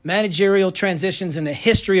executed managerial transitions in the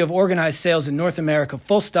history of organized sales in North America.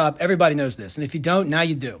 Full stop. Everybody knows this. And if you don't, now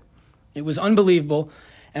you do. It was unbelievable.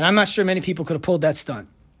 And I'm not sure many people could have pulled that stunt.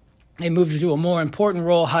 They moved her to a more important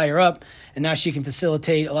role higher up, and now she can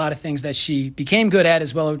facilitate a lot of things that she became good at,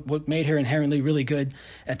 as well as what made her inherently really good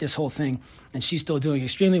at this whole thing. And she's still doing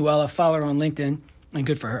extremely well. I follow her on LinkedIn, and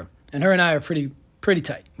good for her. And her and I are pretty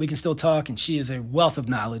tight. We can still talk, and she is a wealth of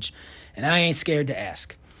knowledge, and I ain't scared to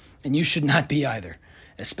ask. And you should not be either,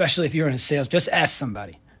 especially if you're in sales. Just ask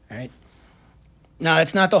somebody, all right? Now,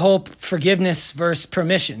 it's not the whole forgiveness versus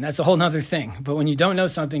permission. That's a whole nother thing. But when you don't know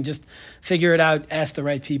something, just figure it out. Ask the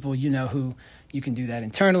right people. You know who you can do that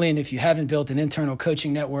internally. And if you haven't built an internal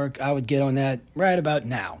coaching network, I would get on that right about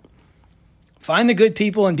now. Find the good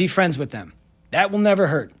people and be friends with them. That will never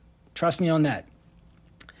hurt. Trust me on that.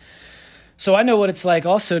 So I know what it's like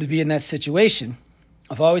also to be in that situation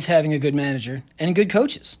of always having a good manager and good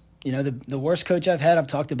coaches. You know, the worst coach I've had, I've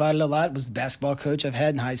talked about it a lot, was the basketball coach I've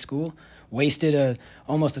had in high school. Wasted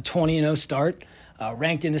almost a 20-0 start,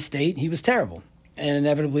 ranked in the state. He was terrible. And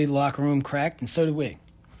inevitably the locker room cracked, and so did we.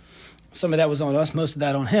 Some of that was on us, most of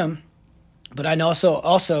that on him. But I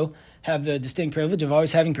also have the distinct privilege of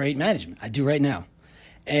always having great management. I do right now.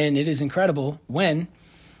 And it is incredible when,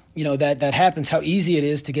 you know, that happens, how easy it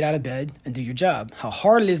is to get out of bed and do your job. How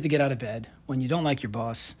hard it is to get out of bed when you don't like your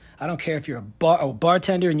boss. I don't care if you're a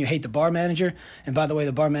bartender and you hate the bar manager. And by the way,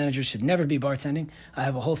 the bar manager should never be bartending. I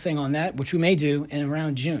have a whole thing on that, which we may do in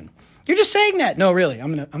around June. You're just saying that. No, really,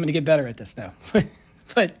 I'm gonna get better at this now.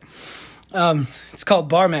 But it's called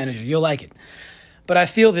Bar Manager. You'll like it. But I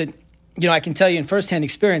feel that, you know, I can tell you in firsthand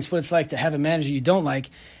experience what it's like to have a manager you don't like.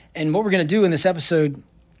 And what we're going to do in this episode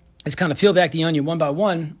is kind of peel back the onion one by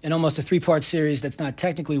one in almost a 3-part series that's not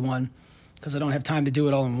technically one, because I don't have time to do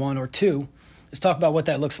it all in 1 or 2. Let's talk about what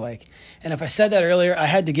that looks like. And if I said that earlier, I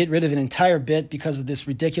had to get rid of an entire bit because of this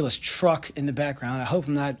ridiculous truck in the background. I hope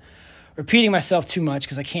I'm not repeating myself too much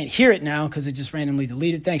because I can't hear it now because it just randomly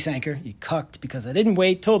deleted. Thanks, Anchor. You cucked because I didn't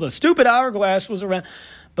wait till the stupid hourglass was around.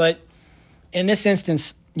 But in this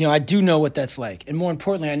instance, you know, I do know what that's like. And more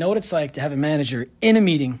importantly, I know what it's like to have a manager in a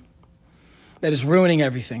meeting that is ruining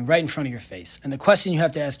everything right in front of your face. And the question you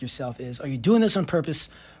have to ask yourself is, are you doing this on purpose,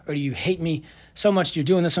 or do you hate me so much you're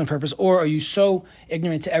doing this on purpose, or are you so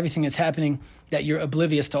ignorant to everything that's happening that you're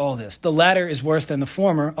oblivious to all this? The latter is worse than the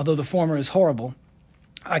former, although the former is horrible.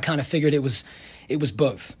 I kind of figured it was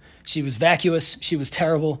both. She was vacuous, she was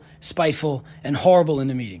terrible, spiteful, and horrible in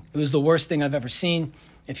the meeting. It was the worst thing I've ever seen.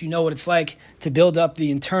 If you know what it's like to build up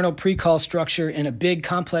the internal pre-call structure in a big,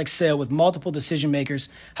 complex sale with multiple decision makers,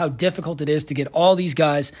 how difficult it is to get all these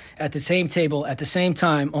guys at the same table at the same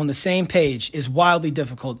time on the same page is wildly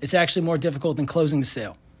difficult. It's actually more difficult than closing the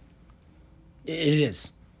sale. It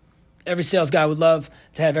is. Every sales guy would love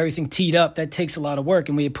to have everything teed up. That takes a lot of work,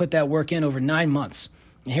 and we had put that work in over 9 months.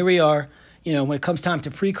 And here we are. You know, when it comes time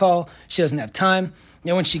to pre-call, she doesn't have time.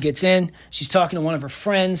 Then when she gets in, she's talking to one of her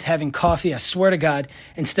friends, having coffee. I swear to God,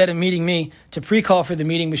 instead of meeting me to pre-call for the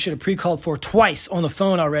meeting, we should have pre-called for twice on the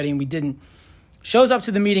phone already, and we didn't. Shows up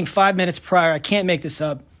to the meeting 5 minutes prior. I can't make this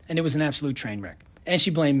up, and it was an absolute train wreck. And she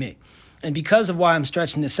blamed me. And because of why I'm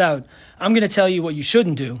stretching this out, I'm going to tell you what you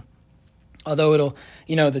shouldn't do. Although it'll,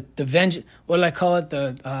 you know, the vengeance, what did I call it?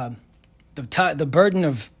 The burden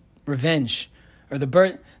of revenge, or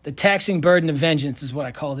the taxing burden of vengeance is what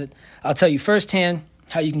I called it. I'll tell you firsthand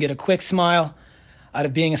how you can get a quick smile out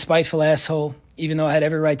of being a spiteful asshole, even though I had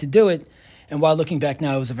every right to do it. And while looking back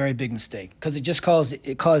now, it was a very big mistake because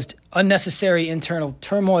it caused unnecessary internal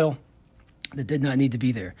turmoil that did not need to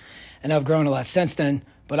be there. And I've grown a lot since then,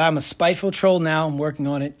 but I'm a spiteful troll now. I'm working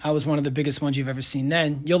on it. I was one of the biggest ones you've ever seen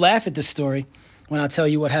then. You'll laugh at this story, when I'll tell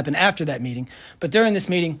you what happened after that meeting. But during this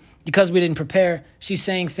meeting, because we didn't prepare, she's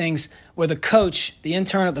saying things where the coach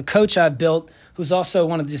I've built, who's also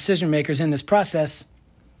one of the decision makers in this process,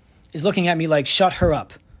 is looking at me like, shut her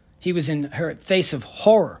up. He was in her face of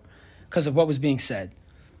horror because of what was being said.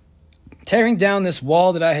 Tearing down this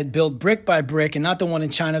wall that I had built brick by brick, and not the one in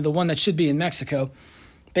China, the one that should be in Mexico.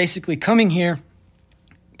 Basically coming here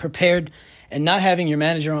prepared and not having your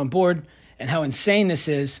manager on board, and how insane this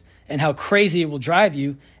is, and how crazy it will drive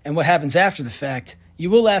you, and what happens after the fact. You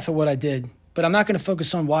will laugh at what I did, but I'm not going to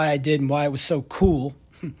focus on why I did and why it was so cool.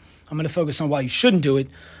 I'm going to focus on why you shouldn't do it,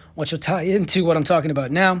 which will tie into what I'm talking about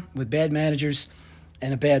now with bad managers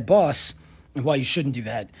and a bad boss, and why you shouldn't do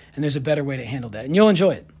that. And there's a better way to handle that, and you'll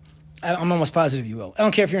enjoy it. I'm almost positive you will. I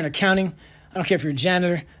don't care if you're in accounting. I don't care if you're a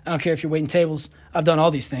janitor. I don't care if you're waiting tables. I've done all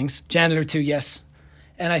these things. Janitor too, yes.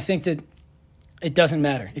 And I think that it doesn't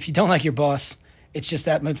matter. If you don't like your boss, it's just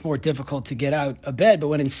that much more difficult to get out of bed. But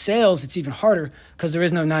when in sales, it's even harder because there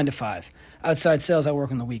is no 9 to 5. Outside sales, I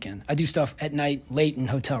work on the weekend. I do stuff at night, late in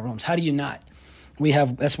hotel rooms. How do you not?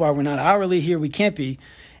 That's why we're not hourly here. We can't be.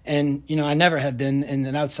 And, I never have been in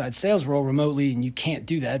an outside sales role remotely, and you can't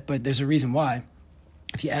do that. But there's a reason why.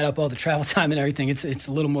 If you add up all the travel time and everything, it's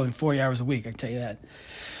a little more than 40 hours a week, I can tell you that.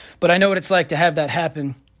 But I know what it's like to have that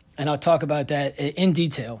happen, and I'll talk about that in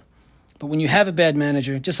detail. But when you have a bad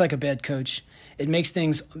manager, just like a bad coach, it makes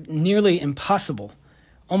things nearly impossible,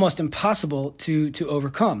 almost impossible to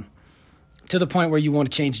overcome, to the point where you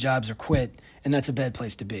want to change jobs or quit, and that's a bad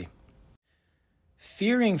place to be.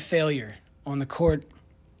 Fearing failure on the court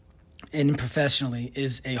and professionally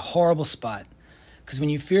is a horrible spot. Because when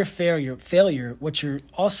you fear failure, what you're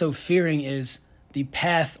also fearing is the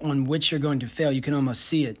path on which you're going to fail. You can almost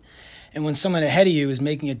see it. And when someone ahead of you is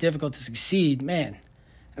making it difficult to succeed, man,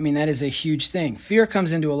 that is a huge thing. Fear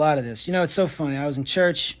comes into a lot of this. It's so funny. I was in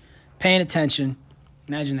church paying attention.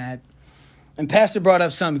 Imagine that. And pastor brought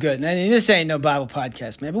up something good. And this ain't no Bible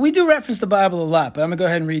podcast, man. But we do reference the Bible a lot. But I'm going to go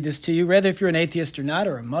ahead and read this to you. Whether if you're an atheist or not,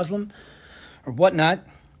 or a Muslim or whatnot,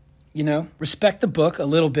 respect the book a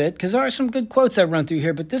little bit, because there are some good quotes I run through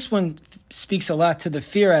here, but this one speaks a lot to the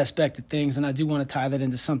fear aspect of things, and I do want to tie that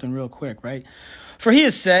into something real quick, right? For he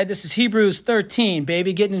has said, this is Hebrews 13,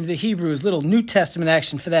 baby, getting into the Hebrews, little New Testament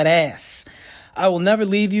action for that ass. I will never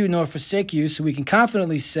leave you nor forsake you, so we can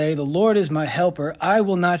confidently say, the Lord is my helper, I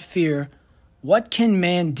will not fear. What can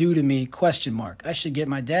man do to me? ? I should get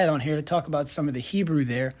my dad on here to talk about some of the Hebrew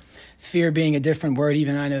there, fear being a different word,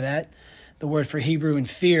 even I know that. The word for Hebrew and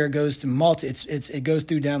fear goes to it goes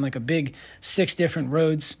through down like a big 6 different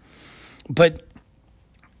roads. But,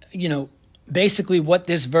 basically what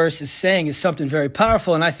this verse is saying is something very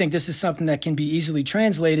powerful. And I think this is something that can be easily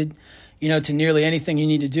translated, to nearly anything you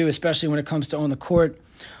need to do, especially when it comes to on the court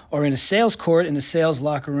or in a sales court, in the sales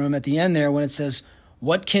locker room at the end there, when it says,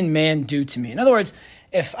 what can man do to me? In other words,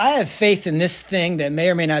 if I have faith in this thing that may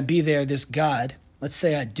or may not be there, this God, let's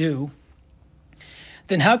say I do,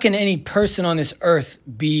 then how can any person on this earth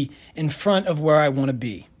be in front of where I want to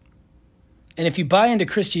be? And if you buy into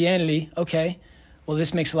Christianity, okay, well,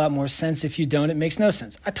 this makes a lot more sense. If you don't, it makes no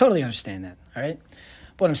sense. I totally understand that, all right?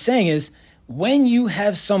 But what I'm saying is, when you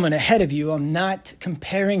have someone ahead of you, I'm not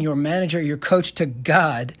comparing your manager, your coach to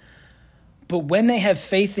God, but when they have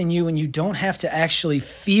faith in you and you don't have to actually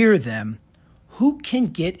fear them, who can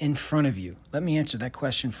get in front of you? Let me answer that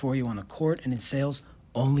question for you on the court and in sales.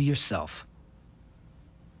 Only yourself.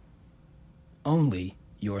 Only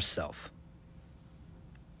yourself.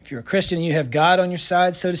 If you're a Christian and you have God on your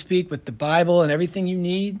side, so to speak, with the Bible and everything you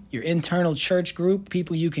need, your internal church group,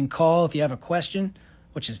 people you can call if you have a question,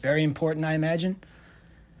 which is very important, I imagine,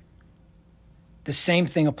 the same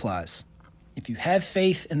thing applies. If you have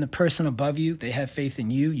faith in the person above you, they have faith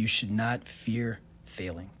in you, you should not fear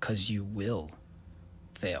failing, because you will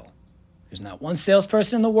fail. There's not one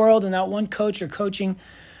salesperson in the world and not one coach or coaching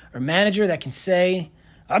or manager that can say,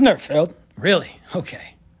 I've never failed. Really?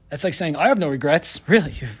 Okay. That's like saying, I have no regrets.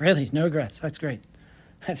 Really? No regrets. That's great.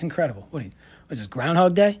 That's incredible. What is this,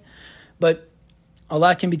 Groundhog Day? But a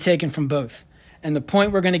lot can be taken from both. And the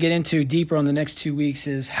point we're going to get into deeper on the next 2 weeks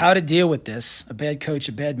is how to deal with this, a bad coach,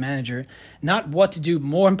 a bad manager, not what to do,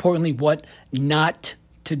 more importantly, what not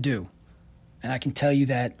to do. And I can tell you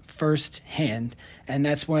that firsthand. And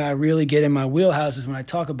that's when I really get in my wheelhouse, is when I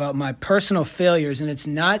talk about my personal failures. And it's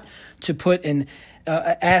not to put an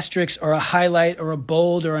asterisk or a highlight or a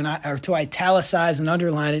bold or to italicize and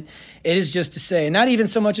underline it. It is just to say, and not even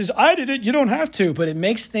so much as I did it, you don't have to, but it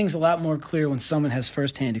makes things a lot more clear when someone has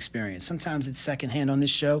firsthand experience. Sometimes it's secondhand on this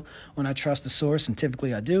show when I trust the source, and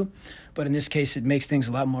typically I do. But in this case, it makes things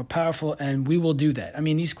a lot more powerful, and we will do that. I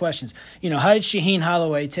mean, these questions, how did Shaheen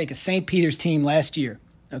Holloway take a St. Peter's team last year,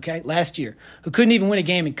 who couldn't even win a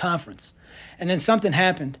game in conference? And then something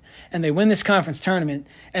happened, and they win this conference tournament,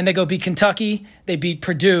 and they go beat Kentucky, they beat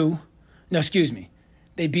Purdue. No, excuse me.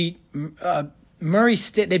 They beat Murray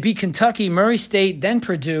State. They beat Kentucky, Murray State, then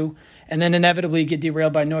Purdue, and then inevitably get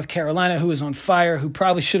derailed by North Carolina, who was on fire, who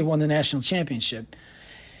probably should have won the national championship.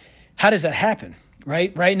 How does that happen?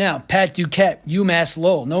 Right now, Pat Duquette, UMass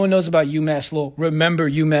Lowell. No one knows about UMass Lowell. Remember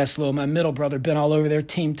UMass Lowell. My middle brother been all over their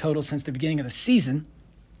team total since the beginning of the season.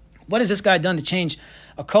 What has this guy done to change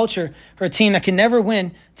a culture for a team that can never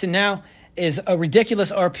win to now is a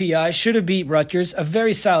ridiculous RPI, should have beat Rutgers, a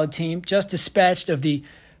very solid team, just dispatched of the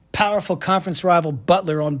powerful conference rival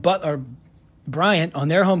Bryant on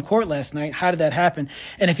their home court last night. How did that happen?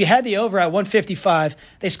 And if you had the over at 155,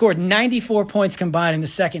 they scored 94 points combined in the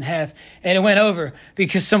second half, and it went over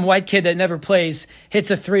because some white kid that never plays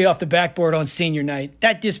hits a three off the backboard on senior night.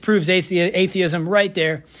 That disproves atheism right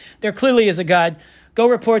there. There clearly is a God. Go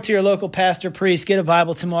report to your local pastor, priest, get a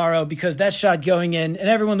Bible tomorrow, because that shot going in and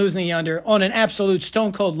everyone losing the under on an absolute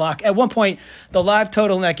stone-cold lock. At one point, the live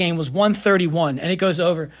total in that game was 131, and it goes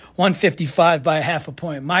over 155 by a half a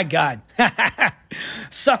point. My God.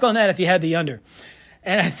 Suck on that if you had the under.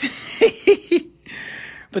 And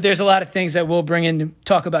but there's a lot of things that we'll bring in to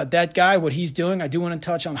talk about that guy, what he's doing. I do want to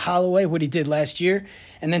touch on Holloway, what he did last year,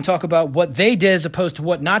 and then talk about what they did as opposed to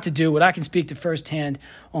what not to do, what I can speak to firsthand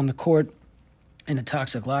on the court, in a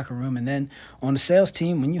toxic locker room, and then on the sales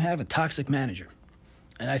team when you have a toxic manager.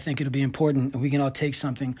 And I think it'll be important, and we can all take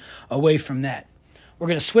something away from that. We're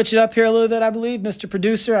going to switch it up here a little bit, I believe. Mr.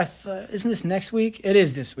 Producer, isn't this next week? It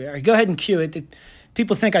is this week. All right, go ahead and cue it.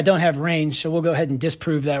 People think I don't have range, so we'll go ahead and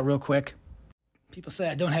disprove that real quick. People say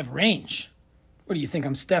I don't have range. What do you think?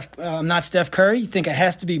 I'm not Steph Curry? You think it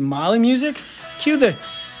has to be Molly music? Cue the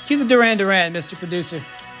Duran Duran, Mr. Producer.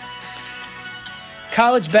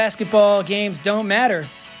 College basketball games don't matter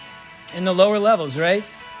in the lower levels, right?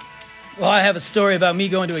 Well, I have a story about me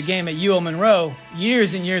going to a game at UL Monroe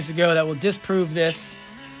years and years ago that will disprove this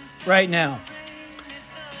right now.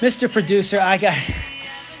 Mr. Producer,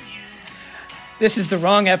 this is the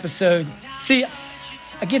wrong episode. See,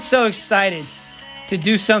 I get so excited to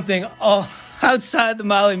do something all outside the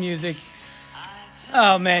Molly music.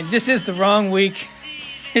 Oh, man, this is the wrong week.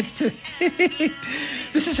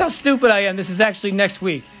 This is how stupid I am. This is actually next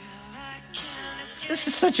week. This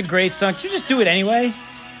is such a great song. Can you just do it anyway?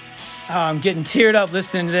 Oh, I'm getting teared up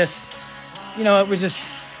listening to this. You know what?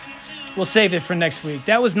 We'll save it for next week.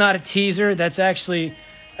 That was not a teaser. That's actually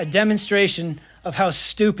a demonstration of how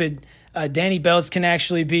stupid Danny Belts can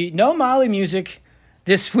actually be. No Molly music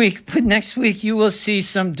this week, but next week you will see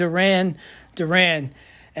some Duran.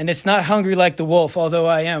 And it's not Hungry Like the Wolf, although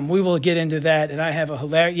I am. We will get into that, and I have a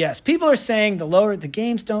hilarious... Yes, people are saying the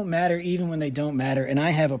games don't matter even when they don't matter, and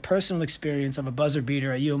I have a personal experience of a buzzer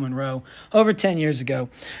beater at UL Monroe over 10 years ago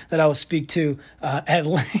that I will speak to at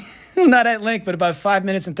length, not at length, but about 5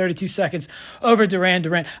 minutes and 32 seconds over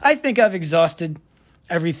Duran. I think I've exhausted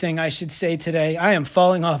everything I should say today. I am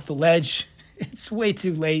falling off the ledge. It's way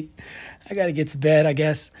too late. I got to get to bed, I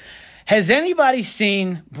guess. Has anybody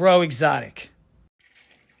seen Bro Exotic?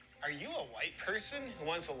 Person who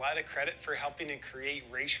wants a lot of credit for helping to create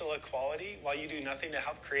racial equality while you do nothing to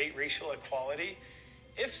help create racial equality?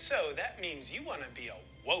 If so, that means you want to be a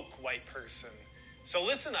woke white person. So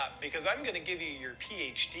listen up, because I'm going to give you your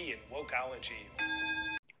PhD in wokeology.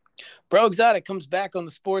 Bro Exotic comes back on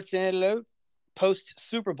the Sports Antidote post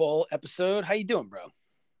Super Bowl episode. How you doing, bro?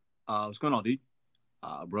 What's going on, dude?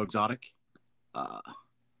 Bro Exotic,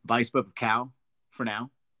 Vice Whip of Cow for now.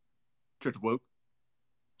 Church of Woke.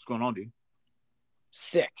 What's going on, dude?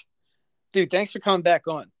 Sick. Dude, thanks for coming back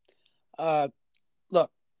on. Look,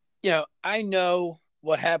 I know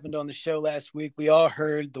what happened on the show last week. We all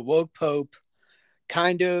heard the woke pope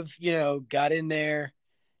kind of, got in there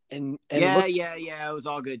and yeah, it was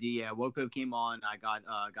all good. Yeah, woke pope came on. I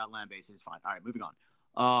got lambasted. It's fine. All right, moving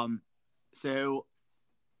on. So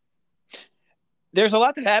there's a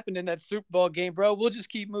lot that happened in that Super Bowl game, bro. We'll just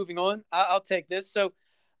keep moving on. I'll take this. So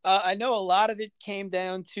I know a lot of it came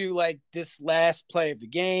down to like this last play of the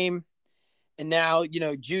game, and now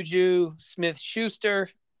Juju Smith-Schuster.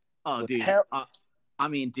 Oh, dude! I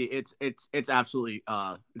mean, dude, it's absolutely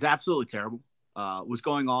terrible. what's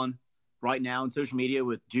going on right now in social media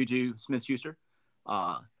with Juju Smith-Schuster,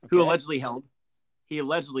 who he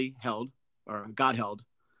allegedly held or got held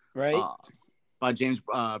right? by James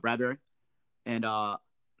Bradbury. And I'm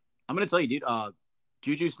going to tell you, dude,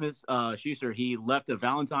 Juju Smith-Schuster, he left a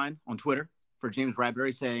Valentine on Twitter for James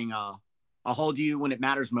Bradbury saying, I'll hold you when it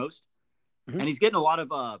matters most. Mm-hmm. And he's getting a lot of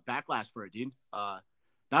backlash for it, dude.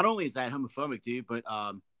 Not only is that homophobic, dude, but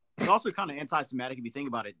it's also kind of anti-Semitic if you think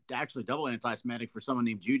about it. Actually, double anti-Semitic for someone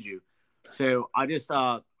named Juju. So I just,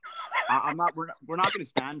 we're not going to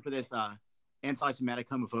stand for this anti-Semitic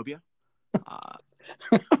homophobia.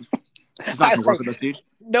 It's not going to work with us, dude.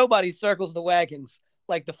 Nobody circles the wagons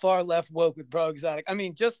like the far left woke with Bro Exotic. I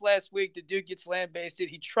mean, just last week, the dude gets lambasted.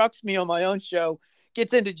 He trucks me on my own show,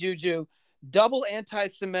 gets into Juju, double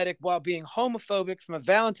anti-Semitic while being homophobic from a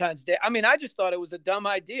Valentine's Day. I mean, I just thought it was a dumb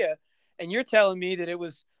idea. And you're telling me that it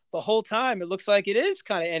was the whole time. It looks like it is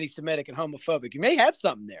kind of anti-Semitic and homophobic. You may have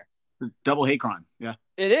something there. Double hate crime. Yeah.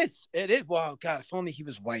 It is. It is. Wow, God, if only he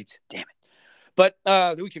was white. Damn it. But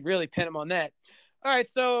we could really pin him on that. All right,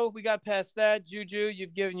 so we got past that. Juju,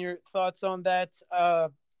 you've given your thoughts on that. I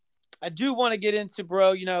do want to get into,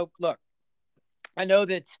 bro, look, I know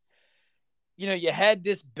that, you had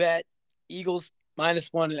this bet, Eagles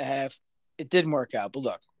 -1.5. It didn't work out, but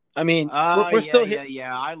look, I mean, we're still here.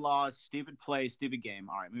 Yeah, I lost. Stupid play, stupid game.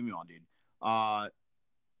 All right, moving on, dude.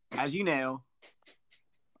 As you know,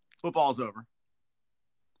 football's over.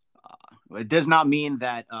 It does not mean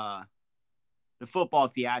that the football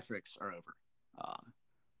theatrics are over.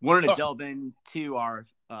 Wanted to delve into our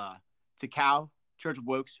to Cal Church of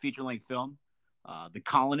Woke's feature-length film, The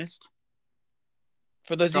Colonist.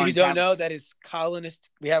 For those of you who don't know, that is Colonist.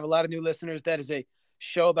 We have a lot of new listeners. That is a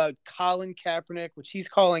show about Colin Kaepernick, which he's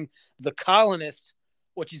calling The Colonist,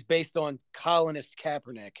 which is based on Colonist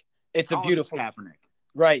Kaepernick. It's Colonist a beautiful Kaepernick.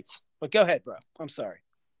 Right. But go ahead, bro. I'm sorry.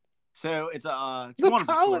 So it's a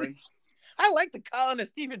wonderful story. I like The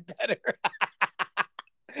Colonist even better.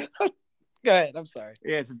 Go ahead. I'm sorry.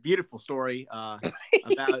 Yeah, it's a beautiful story about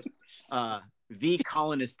the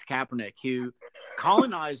colonist Kaepernick, who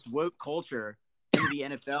colonized woke culture into the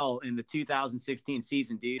NFL in the 2016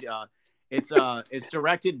 season, dude. It's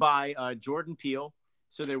directed by Jordan Peele,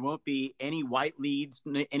 so there won't be any white leads,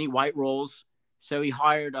 any white roles. So he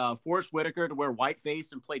hired Forrest Whitaker to wear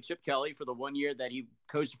whiteface and play Chip Kelly for the 1 year that he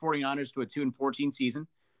coached the 49ers to a 2-14 season.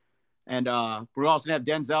 And we're also going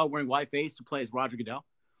to have Denzel wearing whiteface to play as Roger Goodell.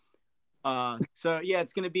 So yeah,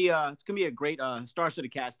 it's gonna be a great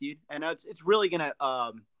star-studded cast, dude, and it's really gonna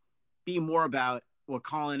be more about what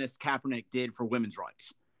colonist Kaepernick did for women's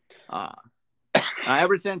rights.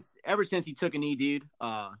 Ever since he took a knee, dude,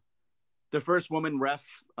 the first woman ref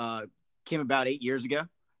came about 8 years ago.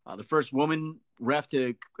 The first woman ref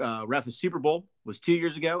to ref a Super Bowl was 2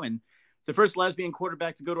 years ago, and the first lesbian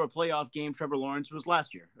quarterback to go to a playoff game, Trevor Lawrence, was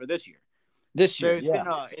last year or this year. This year,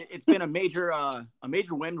 it's been a major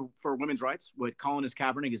win for women's rights. What colonist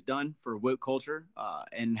Kaepernick has done for woke culture,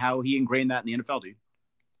 and how he ingrained that in the NFL, dude.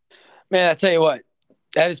 Man, I tell you what,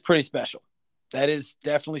 that is pretty special. That is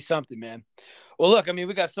definitely something, man. Well, look, I mean,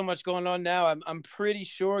 we got so much going on now. I'm pretty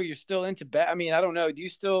sure you're still into I mean, I don't know.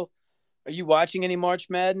 Are you watching any March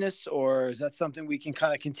Madness, or is that something we can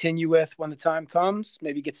kind of continue with when the time comes?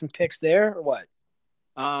 Maybe get some picks there, or what?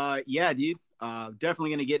 Yeah, dude. Definitely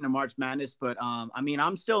going to get into March Madness, but I mean,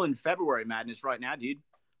 I'm still in February Madness right now, dude.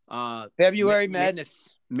 February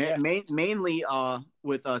Madness. Mainly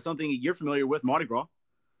with something you're familiar with, Mardi Gras.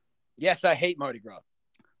 Yes, I hate Mardi Gras.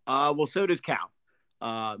 Well, so does Cal.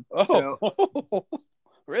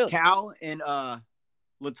 Really? Cal and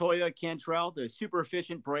LaToya Cantrell, the super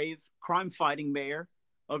efficient, brave, crime-fighting mayor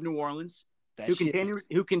of New Orleans,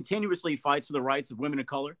 who continuously fights for the rights of women of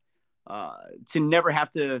color. To never have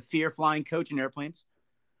to fear flying coach in airplanes.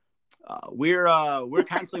 We're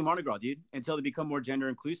canceling Mardi Gras, dude, until they become more gender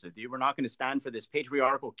inclusive, dude. We're not going to stand for this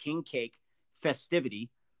patriarchal king cake festivity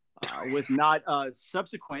with not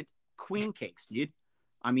subsequent queen cakes, dude.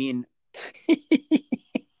 I mean,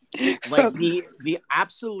 like the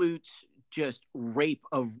absolute just rape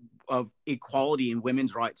of equality and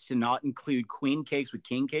women's rights to not include queen cakes with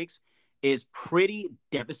king cakes is pretty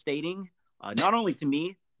devastating. Not only to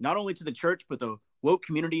me, not only to the church, but the woke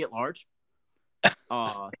community at large.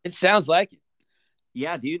 It sounds like it.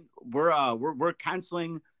 Yeah, dude. We're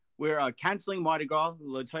canceling. We're canceling Mardi Gras.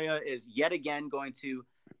 LaToya is yet again going to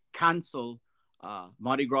cancel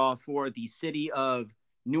Mardi Gras for the city of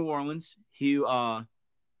New Orleans, who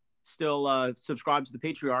still subscribes to the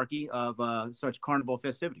patriarchy of such carnival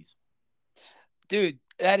festivities. Dude,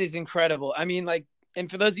 that is incredible. I mean, like, and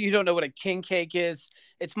for those of you who don't know what a king cake is,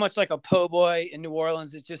 it's much like a po' boy in New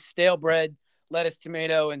Orleans. It's just stale bread, lettuce,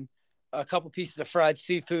 tomato, and a couple pieces of fried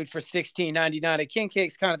seafood for $16.99. A king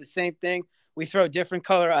cake's kind of the same thing. We throw different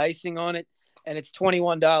color icing on it, and it's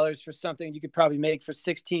 $21 for something you could probably make for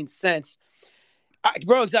 16 cents.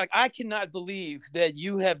 Bro, Zach, I cannot believe that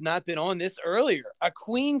you have not been on this earlier.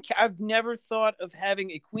 I've never thought of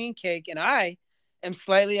having a queen cake, and I am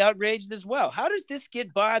slightly outraged as well. How does this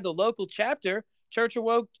get by the local chapter, Church of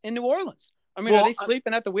Woke in New Orleans? I mean, are they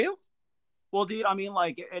sleeping at the wheel? Well, dude, I mean,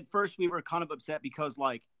 like, at first we were kind of upset because,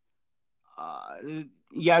 like,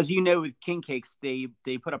 yeah, as you know, with king cakes, they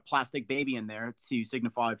put a plastic baby in there to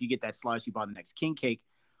signify if you get that slice, you buy the next king cake.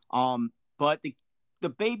 But the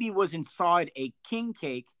baby was inside a king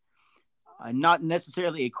cake, not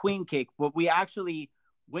necessarily a queen cake. But we actually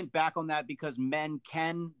went back on that because men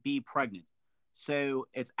can be pregnant. So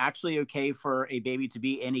it's actually okay for a baby to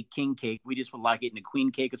be in a king cake. We just would like it in a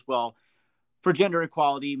queen cake as well. For gender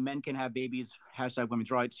equality, men can have babies. # women's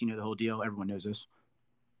rights. You know the whole deal. Everyone knows this.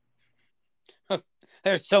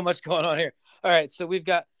 There's so much going on here. All right, so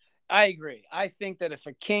I agree. I think that if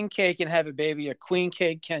a king cake can have a baby, a queen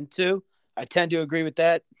cake can too. I tend to agree with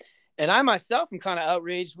that. And I myself am kind of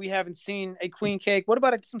outraged we haven't seen a queen cake. What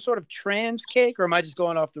about some sort of trans cake, or am I just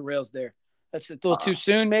going off the rails there? That's a little too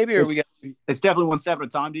soon, maybe? Or it's definitely one step at a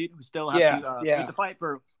time, dude. We still have to fight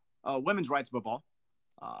for women's rights above all.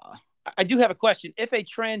 I do have a question. If a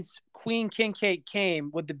trans queen king cake came,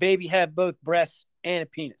 would the baby have both breasts and a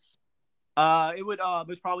penis? It would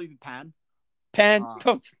most probably be pan.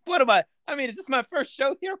 What am I? I mean, is this my first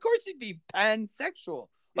show here? Of course he'd be pansexual.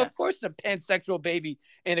 Yes. Of course, a pansexual baby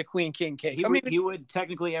in a queen king cake. He would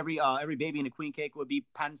technically every baby in a queen cake would be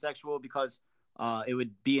pansexual because it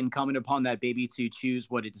would be incumbent upon that baby to choose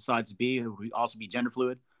what it decides to be. It would also be gender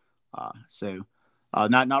fluid. So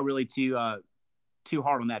not really too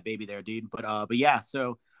hard on that baby there, dude. But yeah.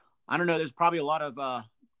 So I don't know. There's probably a lot of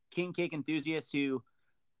king cake enthusiasts who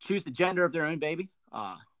choose the gender of their own baby,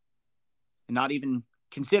 and not even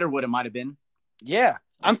consider what it might have been. Yeah.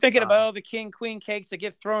 I'm thinking about all the king queen cakes that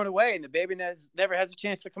get thrown away and the baby never has a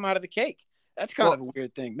chance to come out of the cake. That's kind of a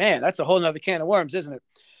weird thing, man. That's a whole nother can of worms, isn't it?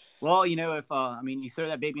 Well, you know, if you throw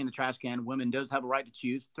that baby in the trash can, women does have a right to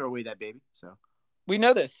choose to throw away that baby. So we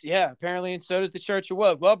know this. Yeah, apparently. And so does the Church of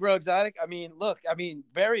Woke. Well, bro, Exotic,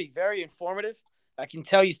 very, very informative. I can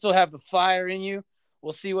tell you still have the fire in you.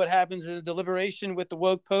 We'll see what happens in the deliberation with the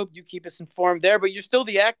woke Pope. You keep us informed there, but you're still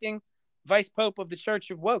the acting vice Pope of the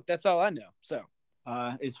Church of Woke. That's all I know. So,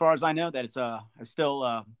 as far as I know, that it's I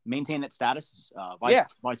still maintain that status,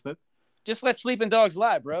 vice Pope. Just let sleeping dogs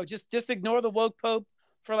lie, bro. Just ignore the woke Pope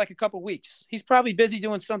for like a couple weeks. He's probably busy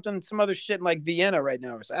doing some other shit in like Vienna right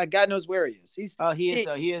now. So God knows where he is. He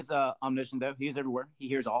is omniscient though. He is everywhere. He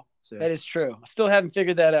hears all. So that is true. I still haven't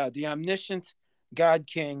figured that out. The omniscient God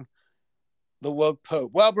King, the woke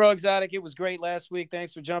Pope. Well, bro, Exotic, it was great last week.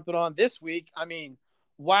 Thanks for jumping on this week. I mean,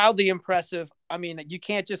 wildly impressive. I mean, you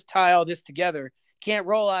can't just tie all this together. Can't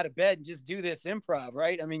roll out of bed and just do this improv,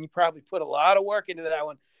 right? I mean, you probably put a lot of work into that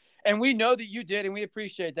one. And we know that you did, and we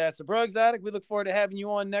appreciate that. So, bro, Exotic, we look forward to having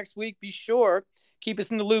you on next week. Be sure, keep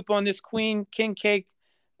us in the loop on this queen king cake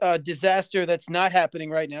disaster that's not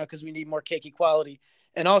happening right now because we need more cake equality.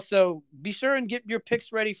 And also, be sure and get your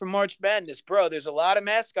picks ready for March Madness. Bro, there's a lot of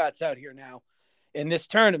mascots out here now in this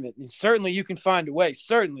tournament. And certainly you can find a way.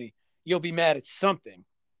 Certainly you'll be mad at something.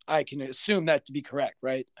 I can assume that to be correct,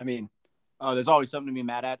 right? I mean, there's always something to be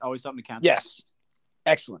mad at, always something to cancel. Yes.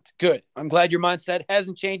 Excellent. Good. I'm glad your mindset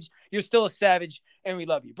hasn't changed. You're still a savage, and we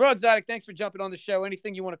love you. Bro, Exotic, thanks for jumping on the show.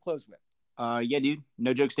 Anything you want to close with? Yeah, dude.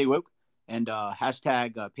 No joke, stay woke. And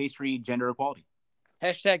hashtag pastry gender equality.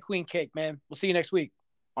 Hashtag queen cake, man. We'll see you next week.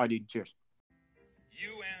 All right, dude. Cheers.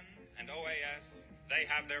 UN and OAS, they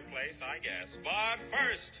have their place, I guess. But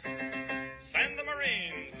first, send the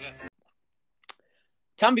Marines.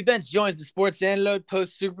 Tommy Bench joins the Sports Antidote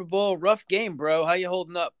post Super Bowl. Rough game, bro. How you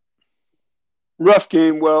holding up? Rough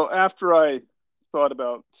game. Well, after I thought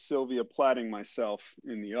about Sylvia plaiting myself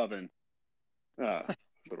in the oven,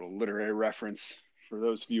 little literary reference for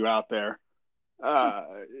those of you out there,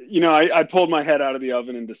 I pulled my head out of the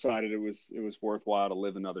oven and decided it was worthwhile to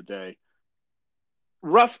live another day.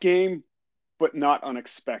 Rough game, but not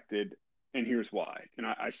unexpected. And here's why. And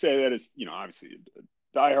I say that as, obviously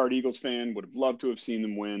a diehard Eagles fan, would have loved to have seen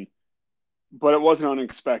them win, but it wasn't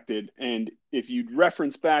unexpected. And if you'd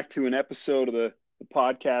reference back to an episode of the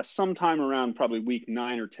podcast sometime around probably week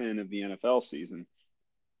 9 or 10 of the NFL season,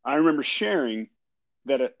 I remember sharing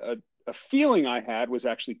that a feeling I had was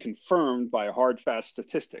actually confirmed by a hard, fast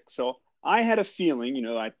statistic. So I had a feeling,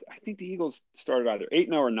 I think the Eagles started either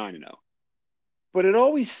 8-0 or 9-0, but it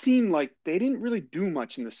always seemed like they didn't really do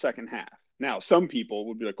much in the second half. Now, some people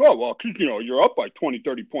would be like, oh, well, 'cause, you're up by 20,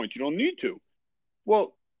 30 points. You don't need to.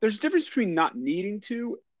 Well, there's a difference between not needing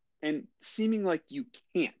to and seeming like you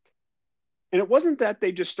can't. And it wasn't that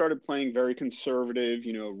they just started playing very conservative,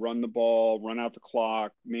 run the ball, run out the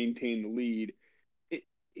clock, maintain the lead.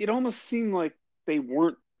 It almost seemed like they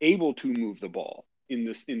weren't able to move the ball in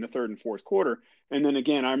the third and fourth quarter. And then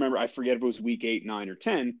again, I forget if it was week 8, 9, or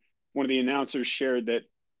 10, one of the announcers shared that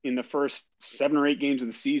in the first 7 or 8 games of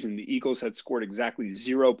the season, the Eagles had scored exactly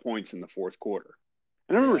 0 points in the fourth quarter.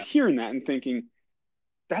 And I remember hearing that and thinking,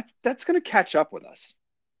 that's going to catch up with us.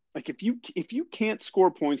 Like if you can't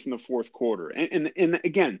score points in the fourth quarter, and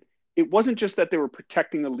again, it wasn't just that they were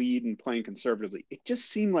protecting the lead and playing conservatively. It just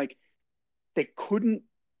seemed like they couldn't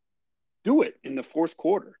do it in the fourth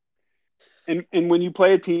quarter. And when you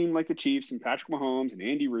play a team like the Chiefs and Patrick Mahomes and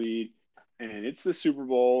Andy Reid, and it's the Super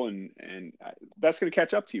Bowl, and that's going to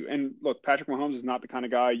catch up to you. And look, Patrick Mahomes is not the kind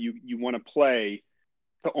of guy you want to play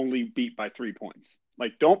to only beat by 3 points.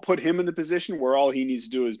 Like, don't put him in the position where all he needs to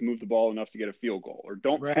do is move the ball enough to get a field goal, or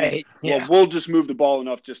don't think, well, we'll just move the ball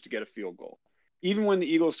enough just to get a field goal. Even when the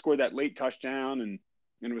Eagles scored that late touchdown and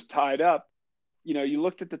it was tied up, you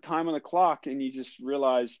looked at the time on the clock and you just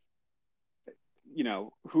realized,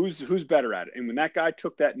 who's better at it. And when that guy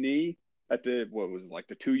took that knee at the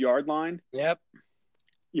 2-yard line. Yep.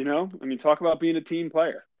 Talk about being a team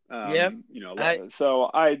player. Yep. So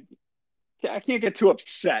I can't get too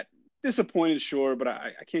upset. Disappointed, sure, but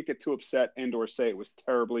I can't get too upset and/or say it was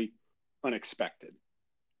terribly unexpected.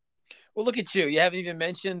 Well, look at you. You haven't even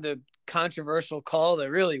mentioned the controversial call that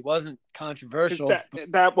really wasn't controversial.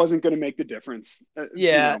 That wasn't going to make the difference. But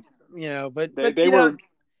it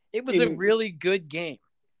was a really good game.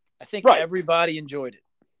 I think everybody enjoyed it.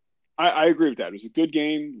 I agree with that. It was a good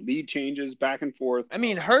game. Lead changes back and forth. I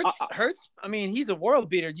mean, Hurts. He's a world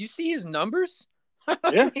beater. Do you see his numbers?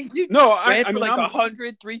 Yeah. Dude, no, ran for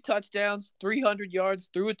 100, 3 touchdowns, 300 yards,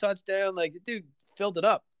 threw a touchdown. Like, the dude filled it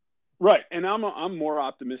up. Right, and I'm more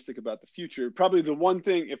optimistic about the future. Probably the one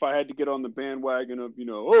thing, if I had to get on the bandwagon of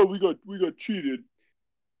we got cheated,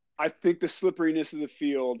 I think the slipperiness of the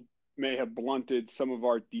field may have blunted some of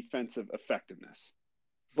our defensive effectiveness.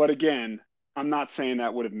 But again, I'm not saying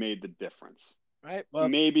that would have made the difference. Right. Well,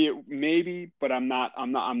 maybe, but I'm not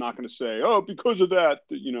going to say, because of that,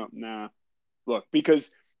 nah. Look,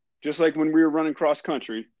 because just like when we were running cross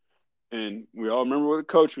country, and we all remember what the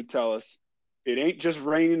coach would tell us, it ain't just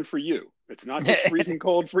raining for you. It's not just freezing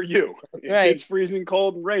cold for you. It's freezing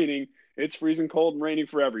cold and raining. It's freezing cold and raining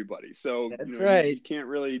for everybody. So that's right. You can't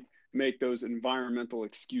really make those environmental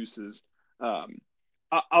excuses.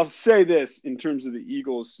 I'll say this in terms of the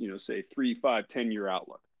Eagles, say 3, 5, 10-year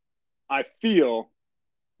outlook. I feel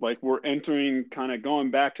like we're entering, kind of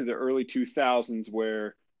going back to the early 2000s,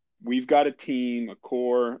 where we've got a team, a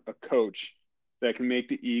core, a coach that can make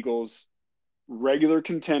the Eagles regularly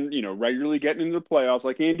getting into the playoffs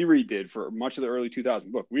like Andy Reid did for much of the early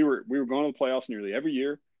 2000s. Look, we were going to the playoffs nearly every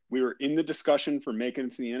year. We were in the discussion for making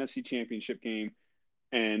it to the NFC Championship game.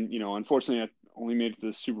 And, unfortunately, I only made it to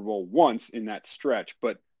the Super Bowl once in that stretch,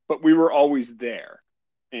 but we were always there.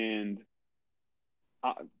 And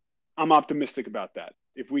I'm optimistic about that.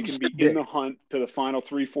 If we can be in the hunt to the final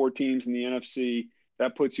 3-4 teams in the NFC,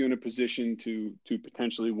 that puts you in a position to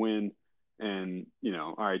potentially win. And,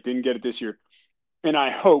 all right, didn't get it this year. And I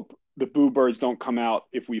hope the Boo Birds don't come out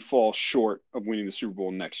if we fall short of winning the Super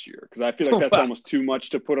Bowl next year. Because I feel like that's almost too much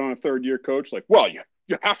to put on a third-year coach. Like, well, you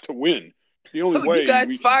have to win. The only way you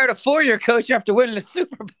guys fired a 4-year coach after winning the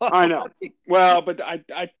Super Bowl. I know. Well, but I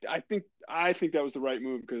think that was the right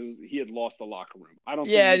move because he had lost the locker room. I don't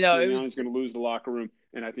think Sirianni's going to lose the locker room,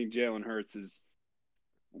 and I think Jalen Hurts is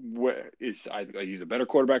he's a better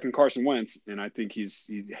quarterback than Carson Wentz, and I think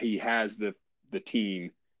he has the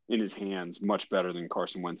team in his hands much better than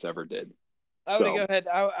Carson Wentz ever did. I would go ahead.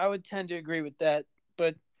 I would tend to agree with that,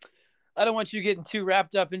 but I don't want you getting too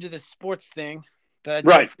wrapped up into the sports thing. But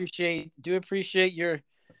I do appreciate your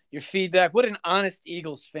feedback. What an honest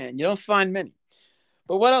Eagles fan. You don't find many.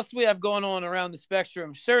 But what else do we have going on around the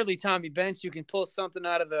spectrum? Surely, Tommy Bench, you can pull something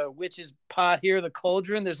out of the witch's pot here, the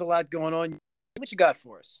cauldron. There's a lot going on. What you got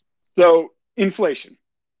for us? So, inflation.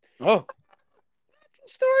 Oh. That's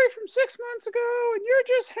a story from 6 months ago, and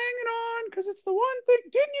you're just hanging on because it's the one thing.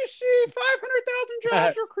 Didn't you see 500,000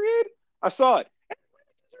 jobs were created? I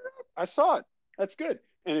saw it. That's good.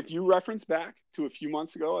 And if you reference back to a few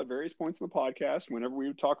months ago at various points in the podcast, whenever we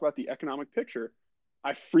would talk about the economic picture,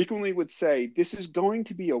 I frequently would say this is going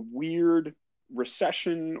to be a weird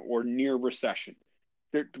recession or near recession.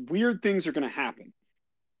 Weird things are going to happen.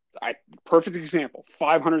 Perfect example,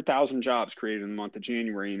 500,000 jobs created in the month of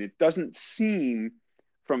January, and it doesn't seem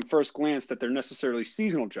from first glance that they're necessarily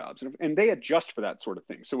seasonal jobs, and they adjust for that sort of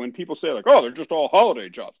thing. So when people say like, oh, they're just all holiday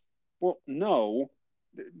jobs, well, no,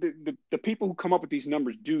 the people who come up with these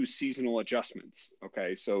numbers do seasonal adjustments.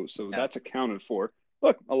 Okay, so that's accounted for.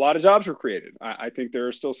 Look, a lot of jobs were created. I think there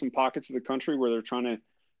are still some pockets of the country where they're trying to, I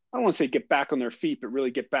don't want to say get back on their feet, but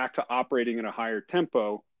really get back to operating at a higher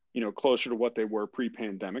tempo, closer to what they were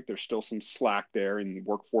pre-pandemic. There's still some slack there in the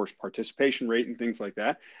workforce participation rate and things like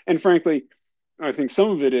that. And frankly, I think some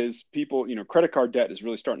of it is people, credit card debt is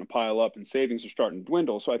really starting to pile up and savings are starting to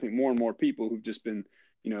dwindle. So I think more and more people who've just been,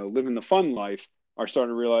 living the fun life are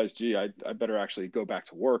starting to realize, gee, I better actually go back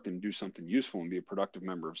to work and do something useful and be a productive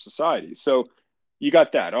member of society. So you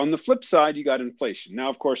got that. On the flip side, you got inflation. Now,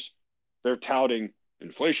 of course, they're touting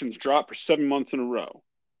inflation's dropped for 7 months in a row.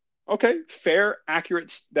 Okay, fair,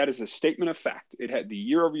 accurate. That is a statement of fact. It had the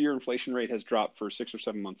year-over-year inflation rate has dropped for 6 or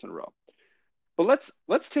 7 months in a row. But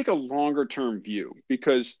let's take a longer term view,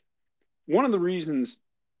 because one of the reasons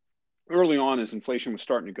early on as inflation was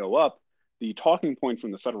starting to go up, the talking point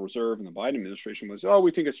from the Federal Reserve and the Biden administration was, oh,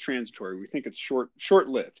 we think it's transitory. We think it's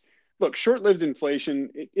short-lived. Look, short-lived inflation,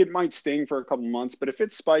 it might sting for a couple of months, but if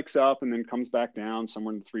it spikes up and then comes back down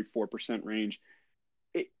somewhere in the 3-4% range,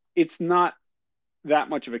 it's not that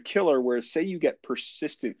much of a killer. Whereas say you get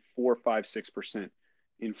persistent 4, 5, 6%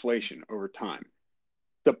 inflation over time.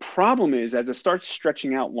 The problem is, as it starts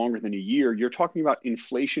stretching out longer than a year, you're talking about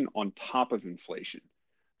inflation on top of inflation.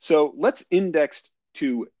 So let's index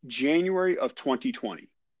to January of 2020.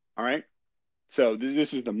 All right. So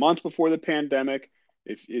this is the month before the pandemic.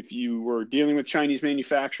 If you were dealing with Chinese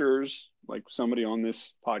manufacturers, like somebody on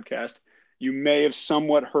this podcast, you may have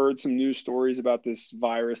somewhat heard some news stories about this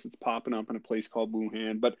virus that's popping up in a place called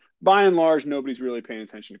Wuhan. But by and large, nobody's really paying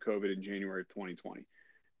attention to COVID in January of 2020.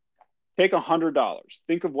 Take $100.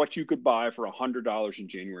 Think of what you could buy for $100 in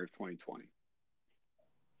January of 2020.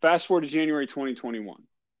 Fast forward to January 2021.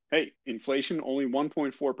 Hey, inflation only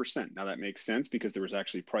 1.4%. Now that makes sense because there was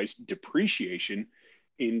actually price depreciation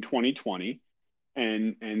in 2020,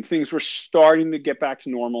 and things were starting to get back to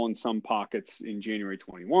normal in some pockets in January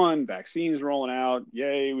 21. Vaccines rolling out.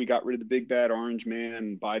 Yay, we got rid of the big bad orange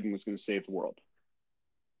man. Biden was going to save the world.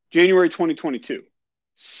 January 2022.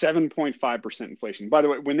 7.5% inflation. By the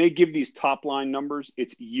way, when they give these top line numbers,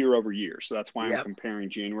 it's year over year. So that's why I'm comparing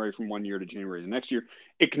January from one year to January the next year.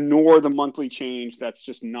 Ignore the monthly change. That's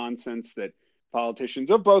just nonsense that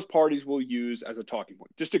politicians of both parties will use as a talking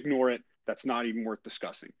point. Just ignore it. That's not even worth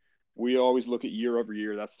discussing. We always look at year over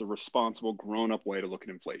year. That's the responsible, grown-up way to look at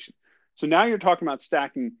inflation. So now you're talking about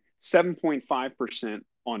stacking 7.5%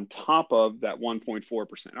 on top of that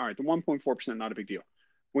 1.4%. All right, the 1.4%, not a big deal.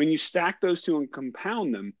 When you stack those two and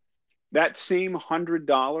compound them, that same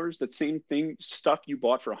 $100, that same stuff you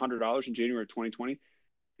bought for $100 in January of 2020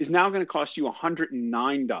 is now going to cost you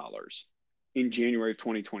 $109 in January of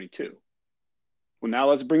 2022. Well, now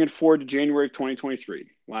let's bring it forward to January of 2023,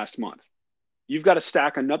 last month. You've got to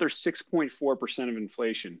stack another 6.4% of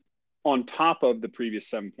inflation on top of the previous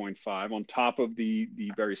 7.5, on top of the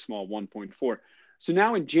very small 1.4. So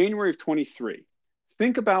now in January of 23,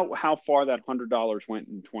 think about how far that $100 went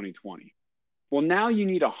in 2020. Well, now you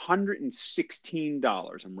need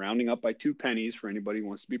 $116. I'm rounding up by 2 pennies for anybody who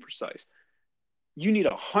wants to be precise. You need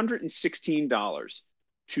 $116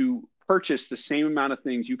 to purchase the same amount of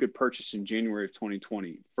things you could purchase in January of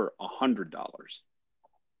 2020 for $100.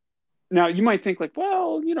 Now, you might think like,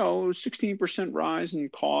 well, 16% rise in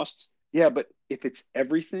costs. Yeah, but if it's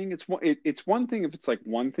everything, it's one thing if it's like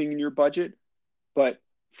one thing in your budget, but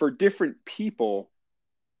for different people,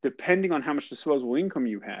 depending on how much disposable income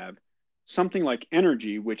you have, something like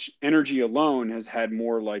energy, which energy alone has had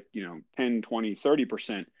more like, 10, 20,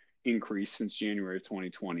 30% increase since January of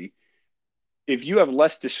 2020. If you have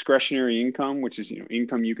less discretionary income, which is,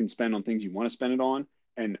 income you can spend on things you want to spend it on,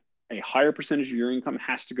 and a higher percentage of your income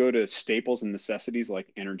has to go to staples and necessities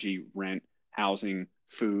like energy, rent, housing,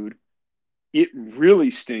 food, it really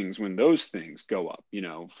stings when those things go up.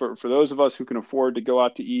 For those of us who can afford to go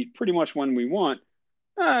out to eat pretty much when we want,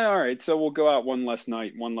 all right, so we'll go out one less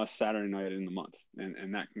Saturday night in the month,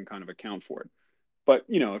 and that can kind of account for it. But,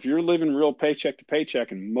 if you're living real paycheck to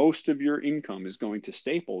paycheck and most of your income is going to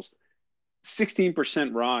staples,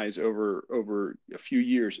 16% rise over a few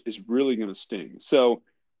years is really going to sting. So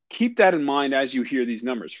keep that in mind as you hear these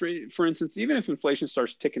numbers. For instance, even if inflation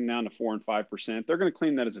starts ticking down to 4 and 5%, they're going to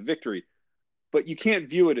claim that as a victory. But you can't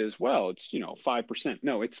view it as, well, it's, 5%.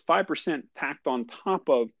 No, it's 5% tacked on top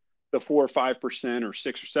of the 4 or 5% or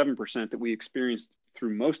 6 or 7% that we experienced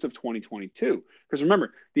through most of 2022. Because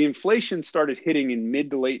remember, the inflation started hitting in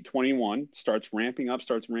mid to late 21, starts ramping up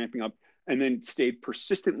and then stayed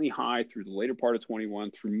persistently high through the later part of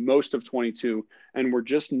 21, through most of 22. And we're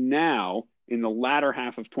just now in the latter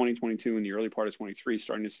half of 2022 and the early part of 23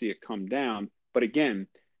 starting to see it come down. But again,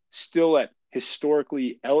 still at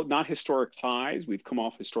historically, not historic highs. We've come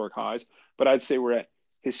off historic highs, but I'd say we're at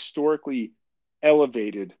historically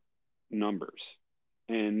elevated numbers.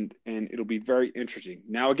 And it'll be very interesting.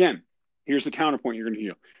 Now, again, here's the counterpoint you're going to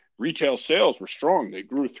hear. Retail sales were strong. They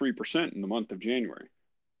grew 3% in the month of January.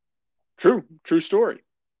 True story.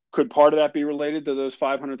 Could part of that be related to those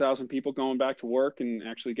 500,000 people going back to work and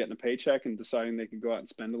actually getting a paycheck and deciding they could go out and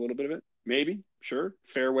spend a little bit of it? Maybe, sure.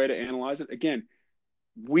 Fair way to analyze it. Again,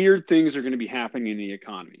 weird things are going to be happening in the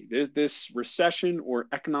economy. This recession or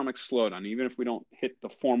economic slowdown, even if we don't hit the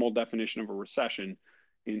formal definition of a recession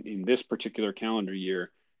in this particular calendar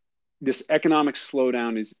year, this economic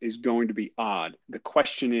slowdown is going to be odd. The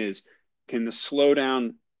question is, can the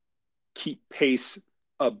slowdown keep pace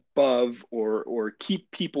above or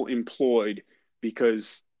keep people employed?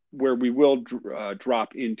 Because where we will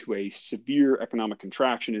drop into a severe economic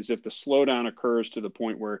contraction is if the slowdown occurs to the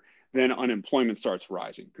point where then unemployment starts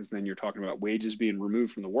rising, because then you're talking about wages being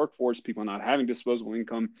removed from the workforce, people not having disposable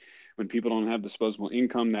income. When people don't have disposable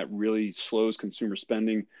income, that really slows consumer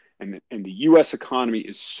spending. And the U.S. economy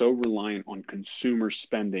is so reliant on consumer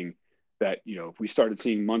spending that, if we started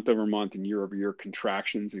seeing month over month and year over year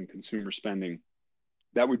contractions in consumer spending,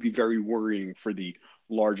 that would be very worrying for the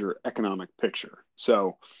larger economic picture.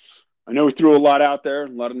 So I know we threw a lot out there, a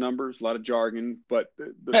lot of numbers, a lot of jargon, but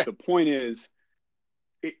the point is,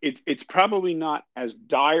 it's probably not as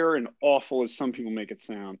dire and awful as some people make it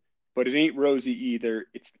sound, but it ain't rosy either.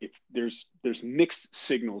 There's mixed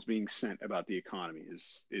signals being sent about the economy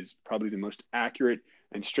is probably the most accurate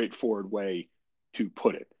and straightforward way to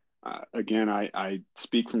put it. Again, I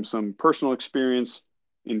speak from some personal experience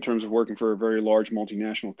in terms of working for a very large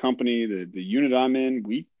multinational company. The unit I'm in,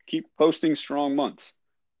 we keep posting strong months.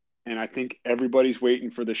 And I think everybody's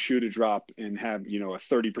waiting for the shoe to drop and have, a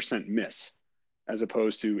 30% miss, as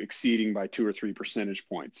opposed to exceeding by 2 or 3 percentage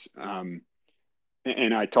points.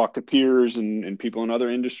 And I talk to peers and people in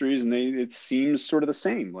other industries, and it seems sort of the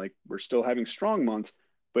same. Like, we're still having strong months,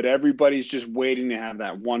 but everybody's just waiting to have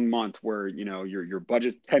that 1 month where, your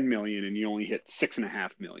budget's 10 million and you only hit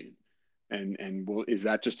 6.5 million. And is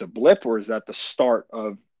that just a blip, or is that the start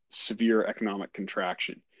of severe economic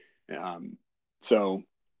contraction? So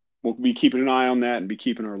we'll be keeping an eye on that and be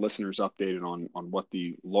keeping our listeners updated on what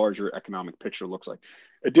the larger economic picture looks like.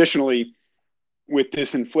 Additionally, with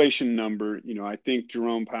this inflation number, I think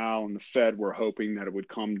Jerome Powell and the Fed were hoping that it would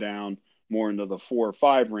come down more into the 4 or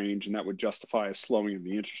 5 range, and that would justify a slowing of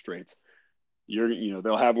the interest rates.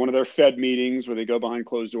 They'll have one of their Fed meetings where they go behind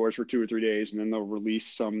closed doors for 2 or 3 days, and then they'll release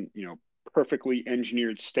some, perfectly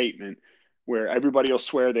engineered statement where everybody will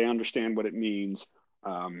swear they understand what it means.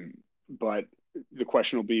 But the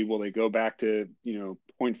question will be, will they go back to,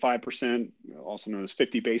 0.5%, also known as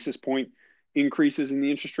 50 basis point increases in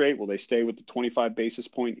the interest rate? Will they stay with the 25 basis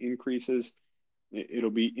point increases? It'll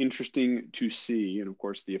be interesting to see. And of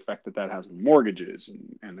course, the effect that has on mortgages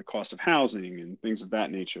and the cost of housing and things of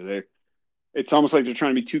that nature. It's almost like they're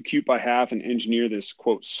trying to be too cute by half and engineer this,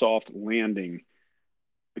 quote, soft landing.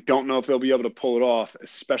 I don't know if they'll be able to pull it off,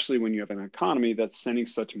 especially when you have an economy that's sending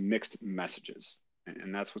such mixed messages.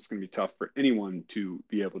 And that's what's going to be tough for anyone to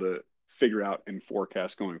be able to figure out and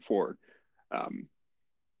forecast going forward.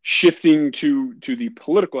 Shifting to the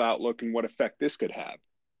political outlook and what effect this could have.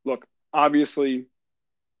 Look, obviously,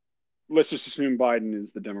 let's just assume Biden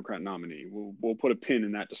is the Democrat nominee. We'll put a pin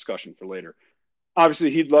in that discussion for later.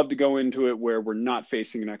 Obviously, he'd love to go into it where we're not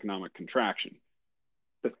facing an economic contraction.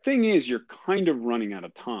 The thing is, you're kind of running out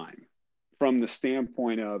of time from the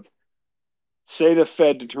standpoint of, say the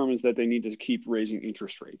Fed determines that they need to keep raising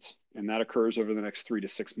interest rates, and that occurs over the next 3 to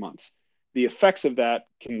 6 months. The effects of that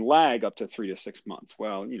can lag up to 3 to 6 months.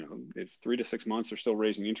 Well, if 3 to 6 months are still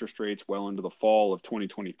raising interest rates well into the fall of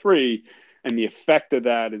 2023, and the effect of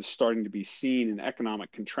that is starting to be seen in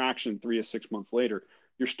economic contraction 3 to 6 months later,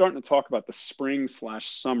 you're starting to talk about the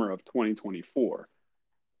spring/summer of 2024.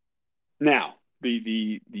 Now,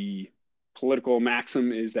 the political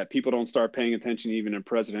maxim is that people don't start paying attention even in a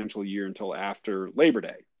presidential year until after Labor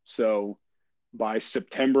Day. So by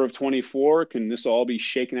September of 24, can this all be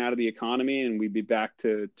shaken out of the economy and we'd be back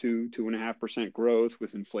to 2.5% growth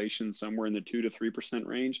with inflation somewhere in the 2 to 3%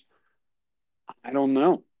 range? I don't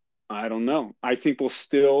know. I think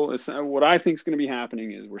what I think is going to be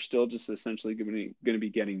happening is we're still just essentially going to be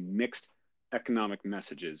getting mixed economic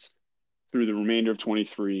messages through the remainder of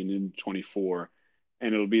 23 and into 24.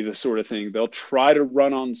 And it'll be the sort of thing they'll try to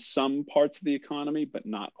run on some parts of the economy, but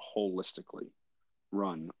not holistically.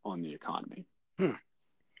 run on the economy.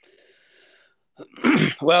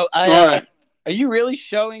 Well, All right. Are you really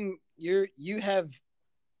showing you have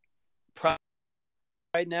pride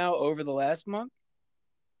right now over the last month?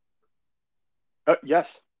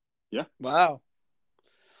 Yes. Yeah. Wow.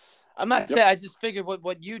 I'm not saying. I just figured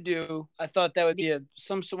what you do. I thought that would be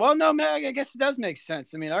well, no, man. I guess it does make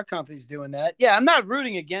sense. I mean, our company's doing that. Yeah, I'm not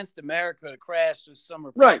rooting against America to crash so some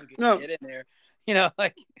Republicans get in there. You know,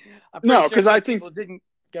 like I'm pretty sure because I think people didn't.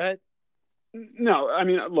 Go ahead. No, I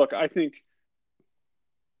mean, look, I think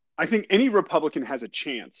any Republican has a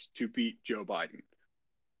chance to beat Joe Biden.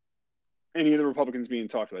 Any of the Republicans being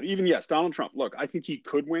talked about, even yes, Donald Trump. Look, I think he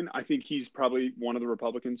could win. I think he's probably one of the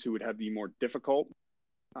Republicans who would have the more difficult,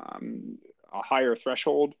 a higher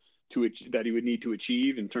threshold that he would need to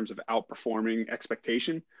achieve in terms of outperforming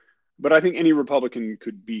expectation. But I think any Republican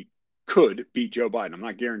could beat Joe Biden. I'm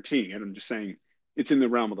not guaranteeing it. I'm just saying it's in the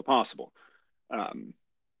realm of the possible.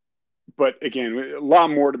 But again, a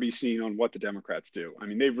lot more to be seen on what the Democrats do. I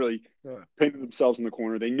mean, they've really painted themselves in the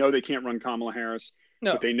corner. They know they can't run Kamala Harris,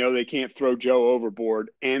 but they know they can't throw Joe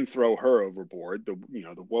overboard and throw her overboard.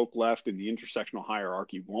 The woke left and the intersectional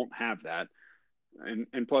hierarchy won't have that.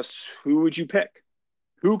 And plus, who would you pick?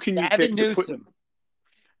 Who can you pick? Newsom.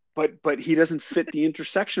 But he doesn't fit the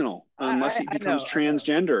intersectional unless he becomes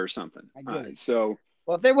transgender or something. So.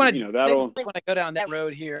 Well, if they want to go down that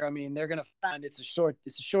road here, I mean, they're going to find it's a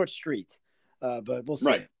short street, but we'll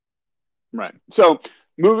see. Right. So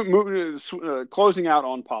moving closing out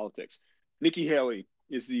on politics, Nikki Haley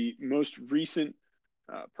is the most recent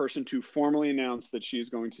person to formally announce that she is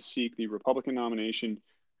going to seek the Republican nomination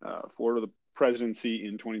for the presidency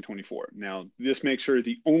in 2024. Now, this makes her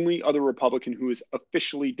the only other Republican who is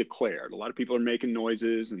officially declared. A lot of people are making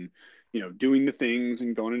noises and doing the things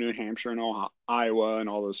and going to New Hampshire and Iowa and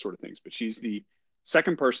all those sort of things. But she's the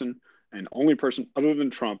second person and only person other than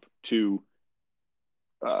Trump to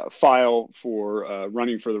file for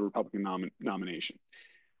running for the Republican nomination.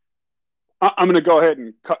 I'm going to go ahead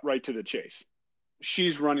and cut right to the chase.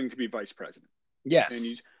 She's running to be vice president. Yes.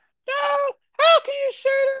 And no, how can you say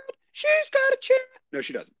that? She's got a chance. No,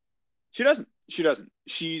 she doesn't. She doesn't.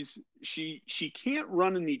 She can't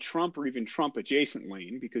run in the Trump or even Trump adjacent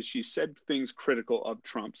lane because she said things critical of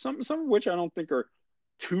Trump, some of which I don't think are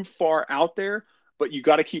too far out there, but you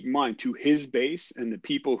got to keep in mind to his base and the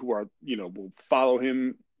people who are, will follow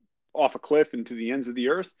him off a cliff into the ends of the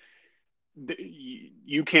earth.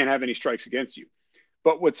 You can't have any strikes against you.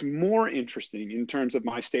 But what's more interesting in terms of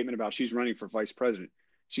my statement about she's running for vice president,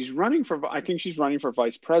 I think she's running for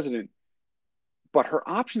vice president, but her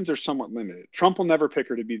options are somewhat limited. Trump will never pick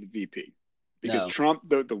her to be the VP because Trump,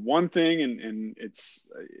 the one thing, and it's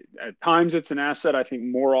at times it's an asset. I think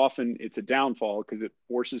more often it's a downfall because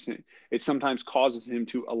it sometimes causes him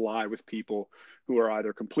to ally with people who are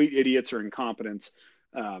either complete idiots or incompetents.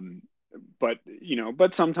 But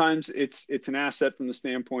sometimes it's an asset from the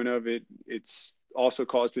standpoint of it's also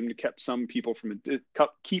caused him to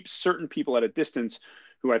keep certain people at a distance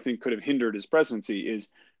who I think could have hindered his presidency.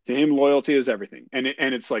 To him, loyalty is everything. And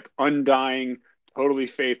it's like undying, totally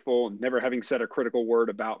faithful, never having said a critical word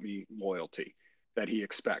about me loyalty that he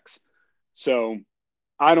expects. So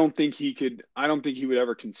I don't think he would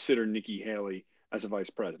ever consider Nikki Haley as a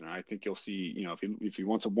vice president. I think you'll see, if he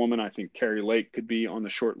wants a woman, I think Carrie Lake could be on the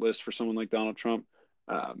short list for someone like Donald Trump.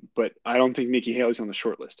 But I don't think Nikki Haley's on the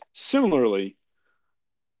short list. Similarly,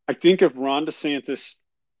 I think if Ron DeSantis,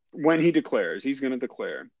 when he declares, he's going to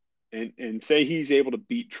declare, and say he's able to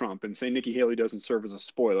beat Trump and say Nikki Haley doesn't serve as a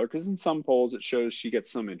spoiler, because in some polls it shows she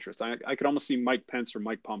gets some interest. I could almost see Mike Pence or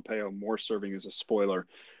Mike Pompeo more serving as a spoiler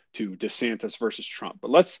to DeSantis versus Trump. But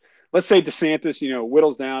let's say DeSantis,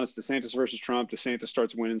 whittles down. It's DeSantis versus Trump. DeSantis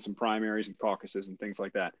starts winning some primaries and caucuses and things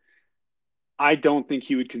like that. I don't think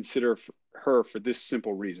he would consider her for this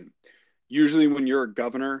simple reason. Usually when you're a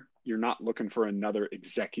governor, you're not looking for another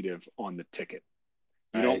executive on the ticket.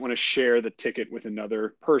 You don't want to share the ticket with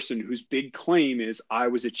another person whose big claim is I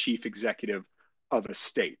was a chief executive of a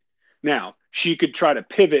state. Now, she could try to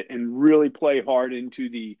pivot and really play hard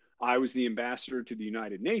into I was the ambassador to the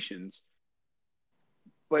United Nations.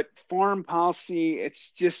 But foreign policy,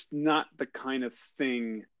 it's just not the kind of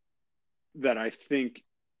thing that I think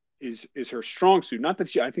is her strong suit. Not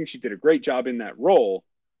that I think she did a great job in that role,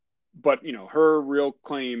 but her real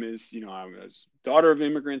claim is, I was daughter of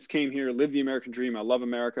immigrants, came here, lived the American dream. I love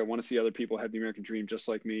America. I want to see other people have the American dream just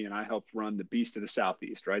like me. And I helped run the beast of the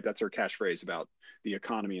Southeast, right? That's her catchphrase about the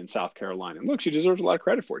economy in South Carolina. And look, she deserves a lot of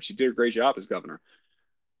credit for it. She did a great job as governor.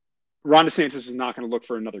 Ron DeSantis is not going to look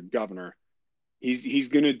for another governor He's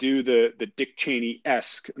going to do the Dick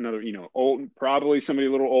Cheney-esque, another, old, probably somebody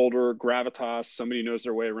a little older, gravitas, somebody who knows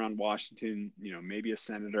their way around Washington, maybe a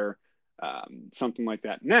senator, something like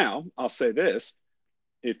that. Now, I'll say this.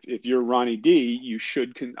 If you're Ronnie D,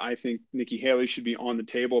 I think Nikki Haley should be on the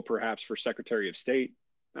table perhaps for Secretary of State.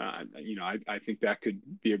 I think that could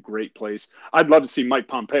be a great place. I'd love to see Mike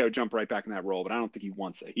Pompeo jump right back in that role, but I don't think he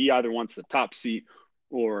wants it. He either wants the top seat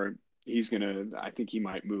or I think he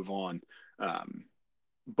might move on.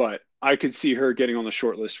 But I could see her getting on the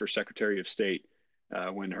short list for Secretary of State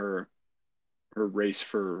when her race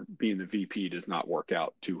for being the VP does not work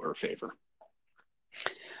out to her favor.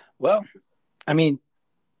 Well, I mean,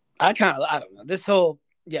 I don't know.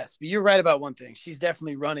 Yes, but you're right about one thing. She's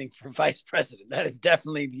definitely running for vice president. That is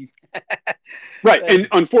definitely the right. And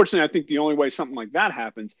unfortunately, I think the only way something like that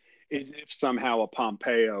happens is if somehow a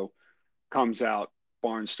Pompeo comes out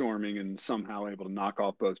barnstorming and somehow able to knock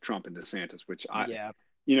off both Trump and DeSantis, which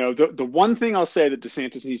the one thing I'll say that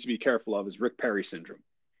DeSantis needs to be careful of is Rick Perry syndrome.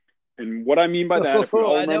 And what I mean by that, if we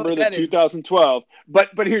all remember the 2012,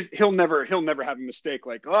 but he'll never have a mistake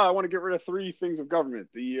like, I want to get rid of 3 things of government: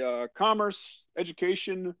 the commerce,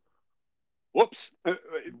 education. Whoops.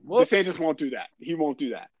 DeSantis won't do that. He won't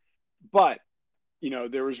do that. But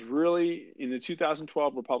there was really, in the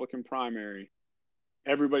 2012 Republican primary,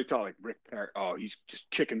 everybody thought like Rick Perry. Oh, he's just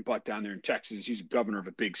kicking butt down there in Texas. He's a governor of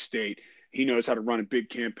a big state. He knows how to run a big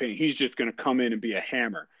campaign. He's just going to come in and be a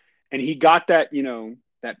hammer. And he got that,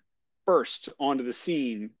 that burst onto the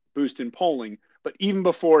scene, boost in polling. But even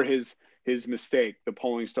before his mistake, the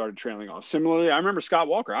polling started trailing off. Similarly, I remember Scott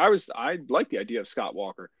Walker. I liked the idea of Scott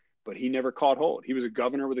Walker, but he never caught hold. He was a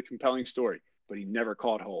governor with a compelling story, but he never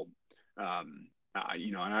caught hold. And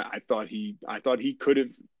I thought he could have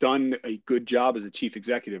done a good job as a chief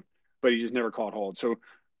executive, but he just never caught hold. So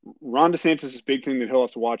Ron DeSantis' big thing that he'll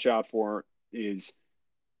have to watch out for is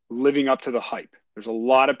living up to the hype. There's a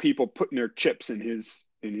lot of people putting their chips in his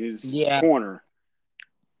corner,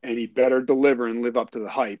 and he better deliver and live up to the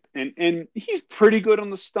hype. And he's pretty good on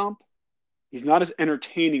the stump. He's not as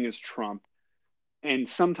entertaining as Trump. And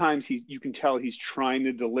sometimes you can tell he's trying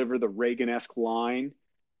to deliver the Reagan-esque line.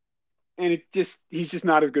 And he's just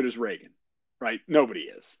not as good as Reagan, right? Nobody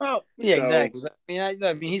is. Oh, yeah, exactly. I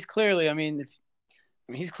mean, he's clearly,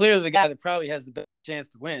 he's clearly the guy that probably has the best chance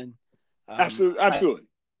to win. Absolutely.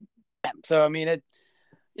 So,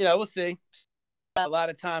 we'll see. A lot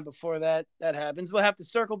of time before that happens. We'll have to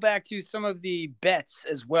circle back to some of the bets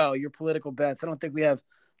as well, your political bets. I don't think we have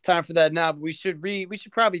time for that now, but we should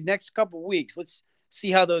probably next couple of weeks. Let's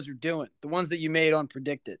see how those are doing. The ones that you made on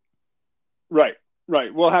Predicted. Right.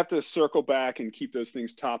 We'll have to circle back and keep those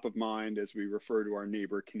things top of mind as we refer to our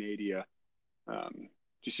neighbor Canada.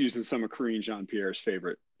 Just using some of Karine Jean-Pierre's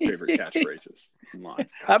favorite catchphrases and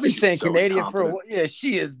lines. God, I've been saying so Canadian for a while. Yeah,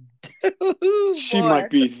 she is. She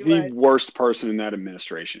might be the worst person in that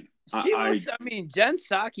administration. Jen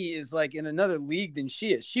Psaki is like in another league than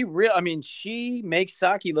she is. She makes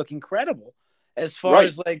Psaki look incredible as far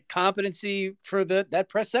as like competency for that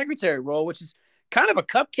press secretary role, which is kind of a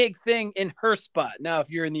cupcake thing in her spot. Now, if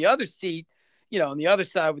you're in the other seat, on the other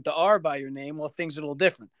side with the R by your name, well, things are a little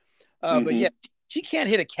different. But yeah, she can't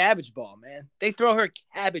hit a cabbage ball, man. They throw her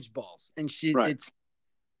cabbage balls, and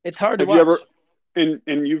it's hard to watch. And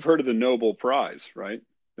you've heard of the Nobel Prize, right?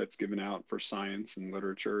 That's given out for science and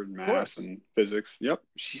literature and math and physics. Yep.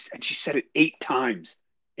 She said it 8 times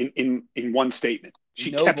in one statement.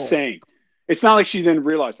 She kept saying. It's not like she then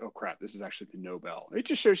realized, oh crap, this is actually the Nobel. It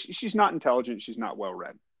just shows she's not intelligent. She's not well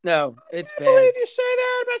read. No, it's bad. I believe you say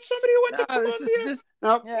that about somebody who went to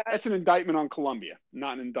Columbia. That's an indictment on Columbia,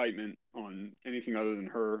 not an indictment on anything other than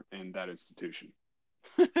her and that institution.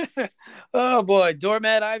 Oh boy,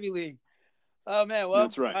 doormat Ivy League. Oh man, well,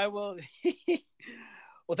 that's right. I will.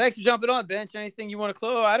 Well, thanks for jumping on, Bench. Anything you want to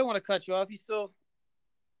close? I don't want to cut you off. You still?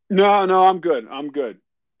 No, I'm good.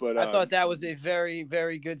 But I thought that was a very,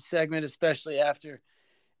 very good segment, especially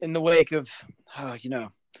in the wake of,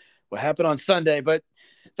 what happened on Sunday. But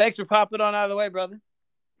thanks for popping on out of the way, brother.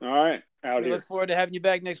 All right. We look forward to having you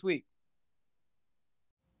back next week.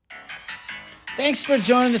 Thanks for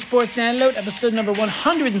joining the Sports Antidote, episode number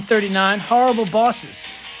 139, Horrible Bosses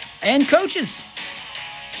and Coaches.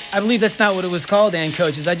 I believe that's not what it was called, and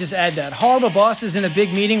Coaches. I just add that. Horrible Bosses in a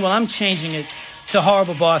Big Meeting. Well, I'm changing it to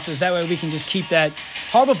Horrible Bosses. That way we can just keep that.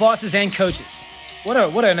 Horrible Bosses and Coaches.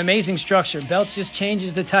 What an amazing structure. Belts just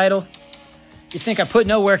changes the title. You think I put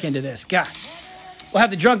no work into this. God. We'll have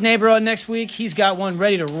the drunk neighbor on next week. He's got one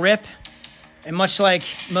ready to rip. And much like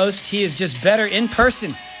most, he is just better in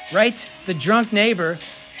person, right? The drunk neighbor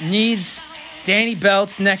needs Danny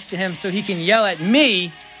Belts next to him so he can yell at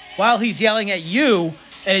me while he's yelling at you,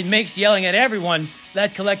 and it makes yelling at everyone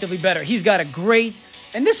that collectively better. He's got a great,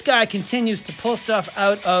 and this guy continues to pull stuff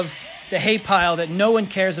out of the hate pile that no one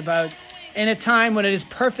cares about in a time when it is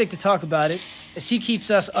perfect to talk about it, as he keeps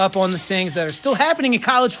us up on the things that are still happening in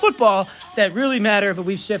college football that really matter, but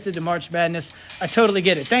we've shifted to March Madness. I totally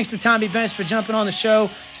get it. Thanks to Tommy Bench for jumping on the show.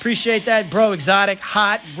 Appreciate that. Bro Exotic,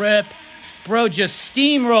 hot rip. Bro just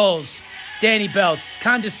steamrolls Danny Belts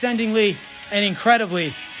condescendingly and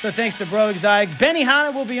incredibly. So thanks to Bro Exotic. Benny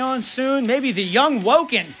Hanna will be on soon. Maybe the young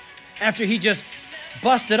Woken, after he just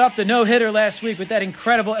busted up the no-hitter last week with that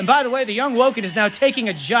incredible. And by the way, the young Woken is now taking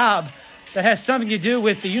a job that has something to do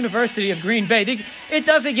with the University of Green Bay. It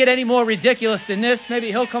doesn't get any more ridiculous than this. Maybe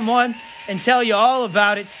he'll come on and tell you all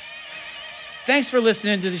about it. Thanks for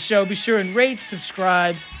listening to the show. Be sure and rate,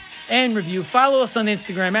 subscribe, and review. Follow us on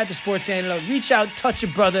Instagram at The Sports Antidote. Reach out, touch a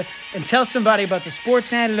brother, and tell somebody about The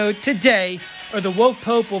Sports Antidote today, or the woke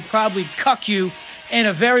pope will probably cuck you in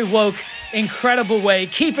a very woke, incredible way.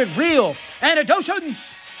 Keep it real.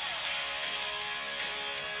 Antidotions!